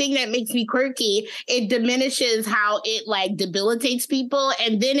little like thing that makes me quirky, it diminishes how it like debilitates people.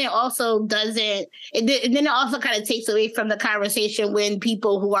 And then it also doesn't, and then it also kind of takes away from the conversation when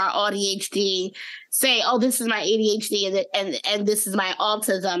people who are ADHD say, oh, this is my ADHD and this is my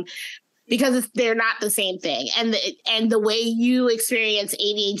autism. Because they're not the same thing. And the way you experience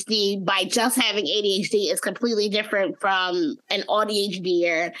ADHD by just having ADHD is completely different from an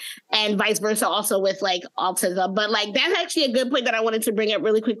ADHDer and vice versa also with like autism. But like, that's actually a good point that I wanted to bring up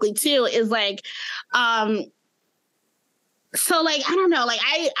really quickly too, is like, so like, I don't know, like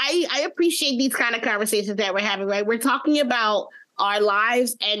I appreciate these kind of conversations that we're having, right? We're talking about our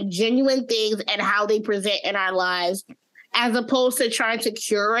lives and genuine things and how they present in our lives, as opposed to trying to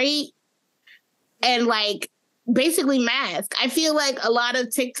curate and like basically mask. I feel like a lot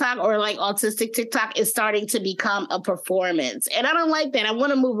of TikTok or like autistic TikTok is starting to become a performance. And I don't like that. I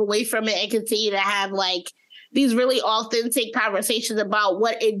want to move away from it and continue to have like these really authentic conversations about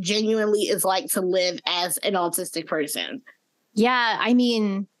what it genuinely is like to live as an autistic person. Yeah, I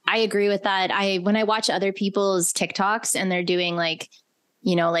mean, I agree with that. When I watch other people's TikToks and they're doing like,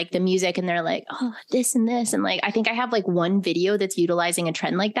 you know, like the music and they're like, oh, this and this. And like, I think I have like one video that's utilizing a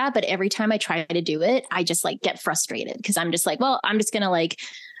trend like that. But every time I try to do it, I just like get frustrated because I'm just like, well, I'm just going to like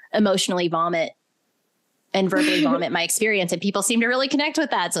emotionally vomit and verbally vomit my experience. And people seem to really connect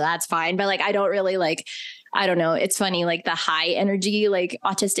with that. So that's fine. But like, I don't really like, I don't know. It's funny, like the high energy, like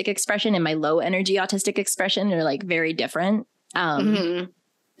autistic expression and my low energy autistic expression are like very different.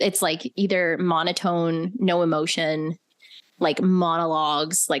 It's like either monotone, no emotion, like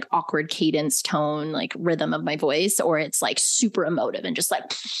monologues, like awkward cadence, tone, like rhythm of my voice, or it's like super emotive and just like,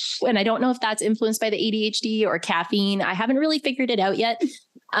 and I don't know if that's influenced by the ADHD or caffeine. I haven't really figured it out yet.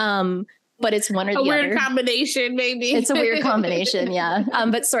 but it's one or the other. A weird combination, maybe. It's a weird combination, yeah.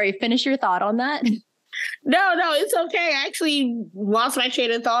 But sorry, finish your thought on that. No, it's okay. I actually lost my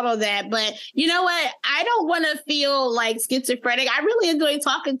train of thought on that. But you know what? I don't want to feel like schizophrenic. I really enjoy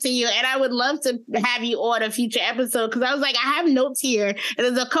talking to you, and I would love to have you on a future episode, because I was like, I have notes here, and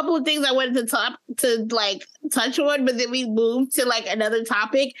there's a couple of things I wanted to touch on, but then we moved to like another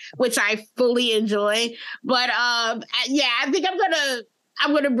topic, which I fully enjoy. But yeah, I think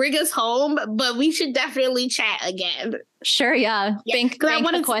I'm gonna bring us home, but we should definitely chat again. Sure, yeah. Think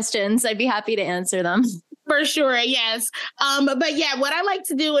the questions. I'd be happy to answer them. For sure, yes. But yeah, what I like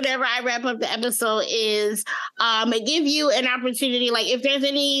to do whenever I wrap up the episode is give you an opportunity, like if there's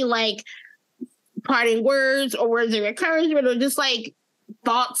any like parting words or words of encouragement or just like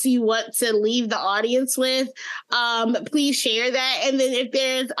thoughts you want to leave the audience with, please share that. And then if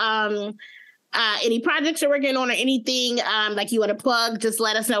there's any projects you're working on or anything like you want to plug, just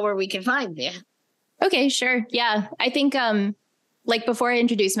let us know where we can find you. Okay, sure. Yeah. I think like before I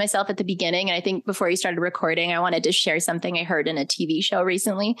introduced myself at the beginning, and I think before you started recording, I wanted to share something I heard in a TV show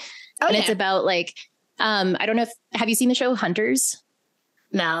recently. It's about like, I don't know have you seen the show Hunters?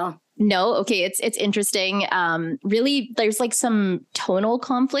 No. Okay. It's interesting. Really, there's like some tonal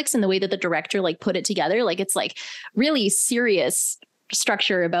conflicts in the way that the director like put it together. Like it's like really serious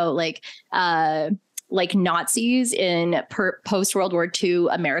structure about like Nazis in post World War II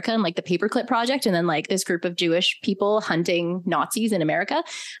America and like the Paperclip Project, and then like this group of Jewish people hunting Nazis in America,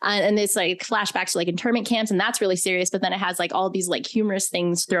 and it's like flashbacks to like internment camps, and that's really serious. But then it has like all these like humorous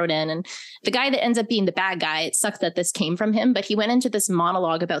things thrown in, and the guy that ends up being the bad guy, it sucks that this came from him, but he went into this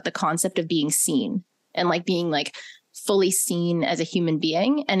monologue about the concept of being seen and like being like fully seen as a human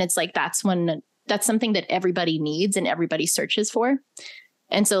being, and it's like that's something that everybody needs and everybody searches for.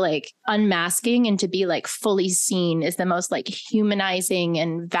 And so like unmasking and to be like fully seen is the most like humanizing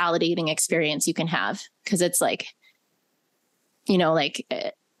and validating experience you can have. Cause it's like, you know, like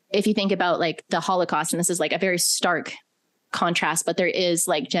if you think about like the Holocaust, and this is like a very stark contrast, but there is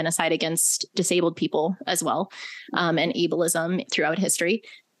like genocide against disabled people as well, and ableism throughout history.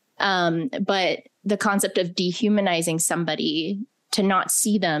 But the concept of dehumanizing somebody, to not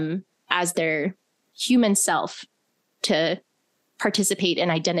see them as their human self, to participate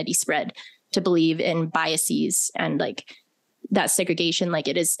in identity spread, to believe in biases and like that segregation, like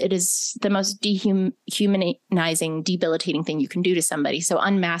it is the most dehumanizing, debilitating thing you can do to somebody. So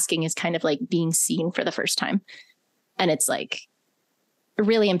unmasking is kind of like being seen for the first time, and it's like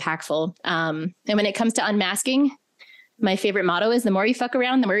really impactful. And when it comes to unmasking, my favorite motto is the more you fuck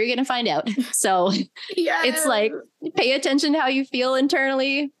around, the more you're going to find out. So It's like, pay attention to how you feel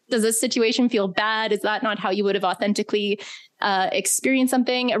internally. Does this situation feel bad? Is that not how you would have authentically experienced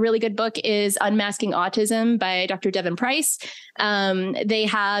something? A really good book is Unmasking Autism by Dr. Devin Price. They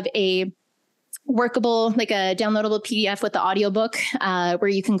have a workable, like a downloadable PDF with the audiobook where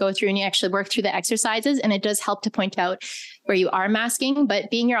you can go through and you actually work through the exercises. And it does help to point out where you are masking, but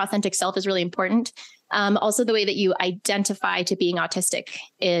being your authentic self is really important. Also, the way that you identify to being autistic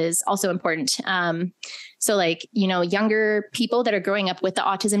is also important. So like, you know, younger people that are growing up with the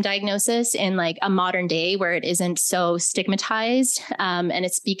autism diagnosis in like a modern day where it isn't so stigmatized, and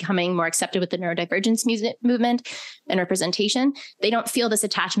it's becoming more accepted with the neurodivergence movement and representation, they don't feel this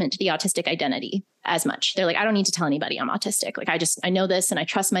attachment to the autistic identity as much. They're like, I don't need to tell anybody I'm autistic. Like, I know this and I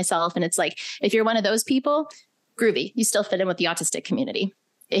trust myself. And it's like, if you're one of those people, groovy, you still fit in with the autistic community.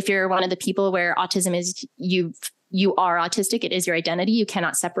 If you're one of the people where autism is you are autistic, it is your identity, you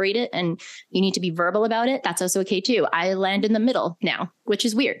cannot separate it, and you need to be verbal about it, that's also okay too. I land in the middle now, which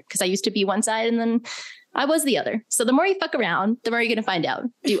is weird because I used to be one side and then I was the other. So the more you fuck around, the more you're going to find out.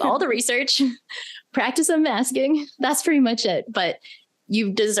 Do all the research, practice unmasking. That's pretty much it. But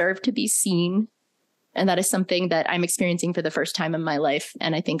you deserve to be seen. And that is something that I'm experiencing for the first time in my life.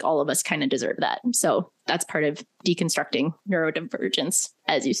 And I think all of us kind of deserve that. So that's part of deconstructing neurodivergence,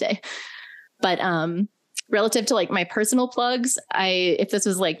 as you say. But relative to like my personal plugs, if this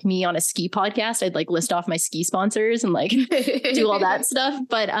was like me on a ski podcast, I'd like list off my ski sponsors and like do all that stuff.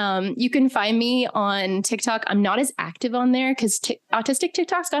 But you can find me on TikTok. I'm not as active on there because autistic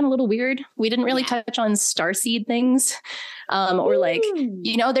TikTok's gotten a little weird. We didn't really touch on starseed things. Or like,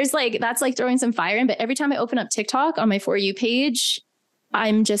 you know, there's like, that's like throwing some fire in. But every time I open up TikTok on my For You page,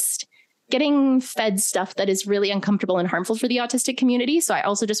 I'm just getting fed stuff that is really uncomfortable and harmful for the autistic community. So I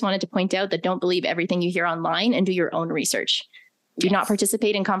also just wanted to point out that don't believe everything you hear online and do your own research. Do not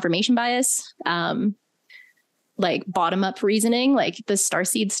participate in confirmation bias, like bottom up reasoning, like the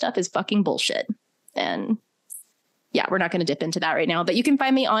starseed stuff is fucking bullshit. And yeah, we're not going to dip into that right now, but you can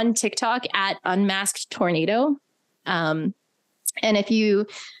find me on TikTok at Unmasked Tornado. And if you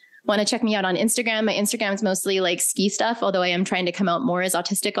want to check me out on Instagram, my Instagram is mostly like ski stuff, although I am trying to come out more as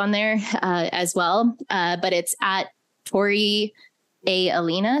autistic on there as well. But it's at Tori A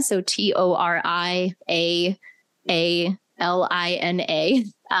Alina. So ToriAALINA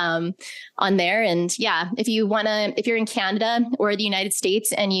on there. And yeah, if you're in Canada or the United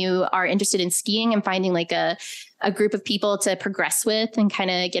States and you are interested in skiing and finding like a group of people to progress with and kind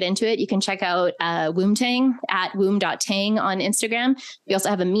of get into it, you can check out Woomtang at woom.tang on Instagram. We also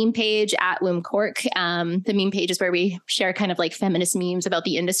have a meme page at WoomCork. The meme page is where we share kind of like feminist memes about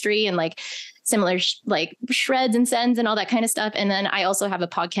the industry and like similar like shreds and sends and all that kind of stuff. And then I also have a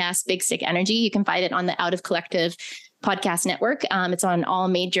podcast, Big Stick Energy. You can find it on the Out of Collective podcast network. It's on all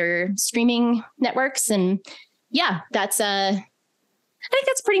major streaming networks. And yeah, I think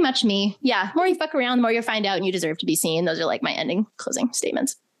that's pretty much me. Yeah. The more you fuck around, the more you'll find out, and you deserve to be seen. Those are like my closing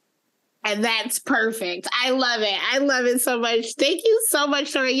statements. And that's perfect. I love it. I love it so much. Thank you so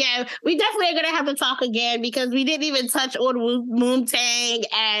much, Tori. Yeah, we definitely are going to have to talk again because we didn't even touch on Moontang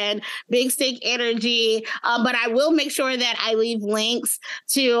and Big Stick Energy. But I will make sure that I leave links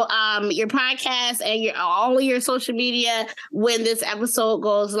to your podcast and all of your social media when this episode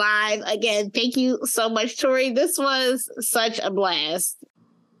goes live. Again, thank you so much, Tori. This was such a blast.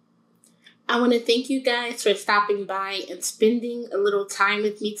 I want to thank you guys for stopping by and spending a little time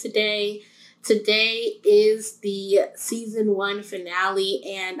with me today. Today is the season 1 finale,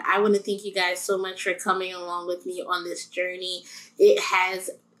 and I want to thank you guys so much for coming along with me on this journey. It has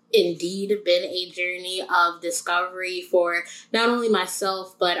indeed been a journey of discovery for not only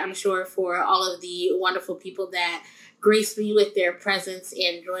myself, but I'm sure for all of the wonderful people that graced me with their presence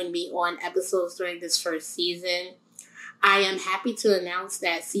and joined me on episodes during this first season. I am happy to announce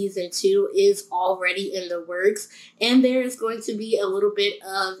that season 2 is already in the works, and there is going to be a little bit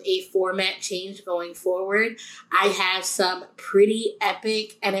of a format change going forward. I have some pretty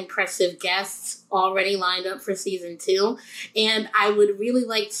epic and impressive guests already lined up for season 2, and I would really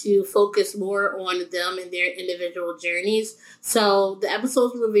like to focus more on them and their individual journeys. So the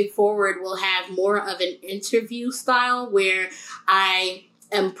episodes moving forward will have more of an interview style where I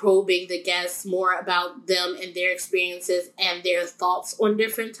am probing the guests more about them and their experiences and their thoughts on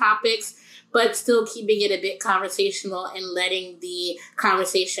different topics, but still keeping it a bit conversational and letting the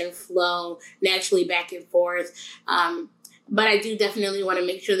conversation flow naturally back and forth. But I do definitely want to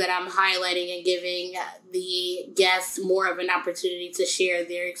make sure that I'm highlighting and giving the guests more of an opportunity to share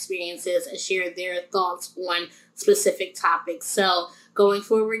their experiences and share their thoughts on specific topics. So going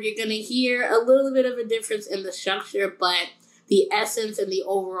forward, you're going to hear a little bit of a difference in the structure, but the essence and the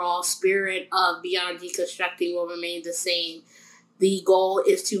overall spirit of Beyond Deconstructing will remain the same. The goal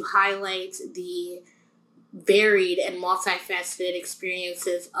is to highlight the varied and multifaceted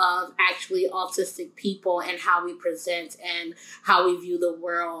experiences of actually autistic people and how we present and how we view the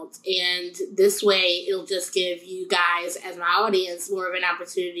world. And this way, it'll just give you guys, as my audience, more of an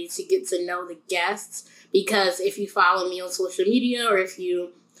opportunity to get to know the guests. Because if you follow me on social media, or if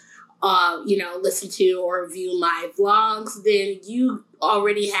you listen to or view my vlogs, then you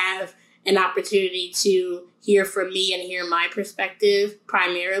already have an opportunity to hear from me and hear my perspective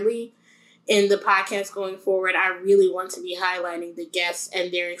primarily. In the podcast going forward, I really want to be highlighting the guests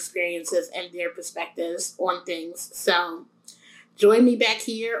and their experiences and their perspectives on things. So join me back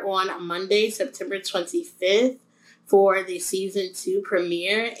here on Monday, September 25th for the season 2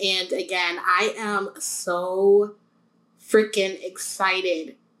 premiere. And again, I am so freaking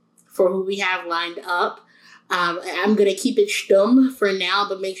excited for who we have lined up. I'm going to keep it stum for now,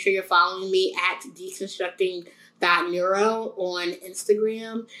 but make sure you're following me at deconstructing.neuro on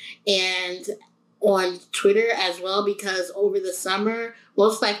Instagram and on Twitter as well, because over the summer,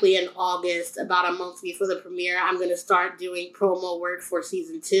 most likely in August, about a month before the premiere, I'm going to start doing promo work for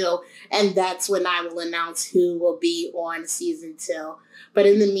season 2, and that's when I will announce who will be on season 2. But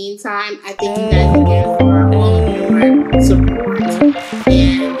in the meantime, I thank you guys again for all of your support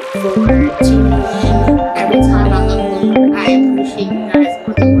and for tuning in every time I upload. I appreciate you guys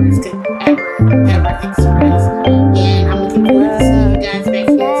more than words could ever express.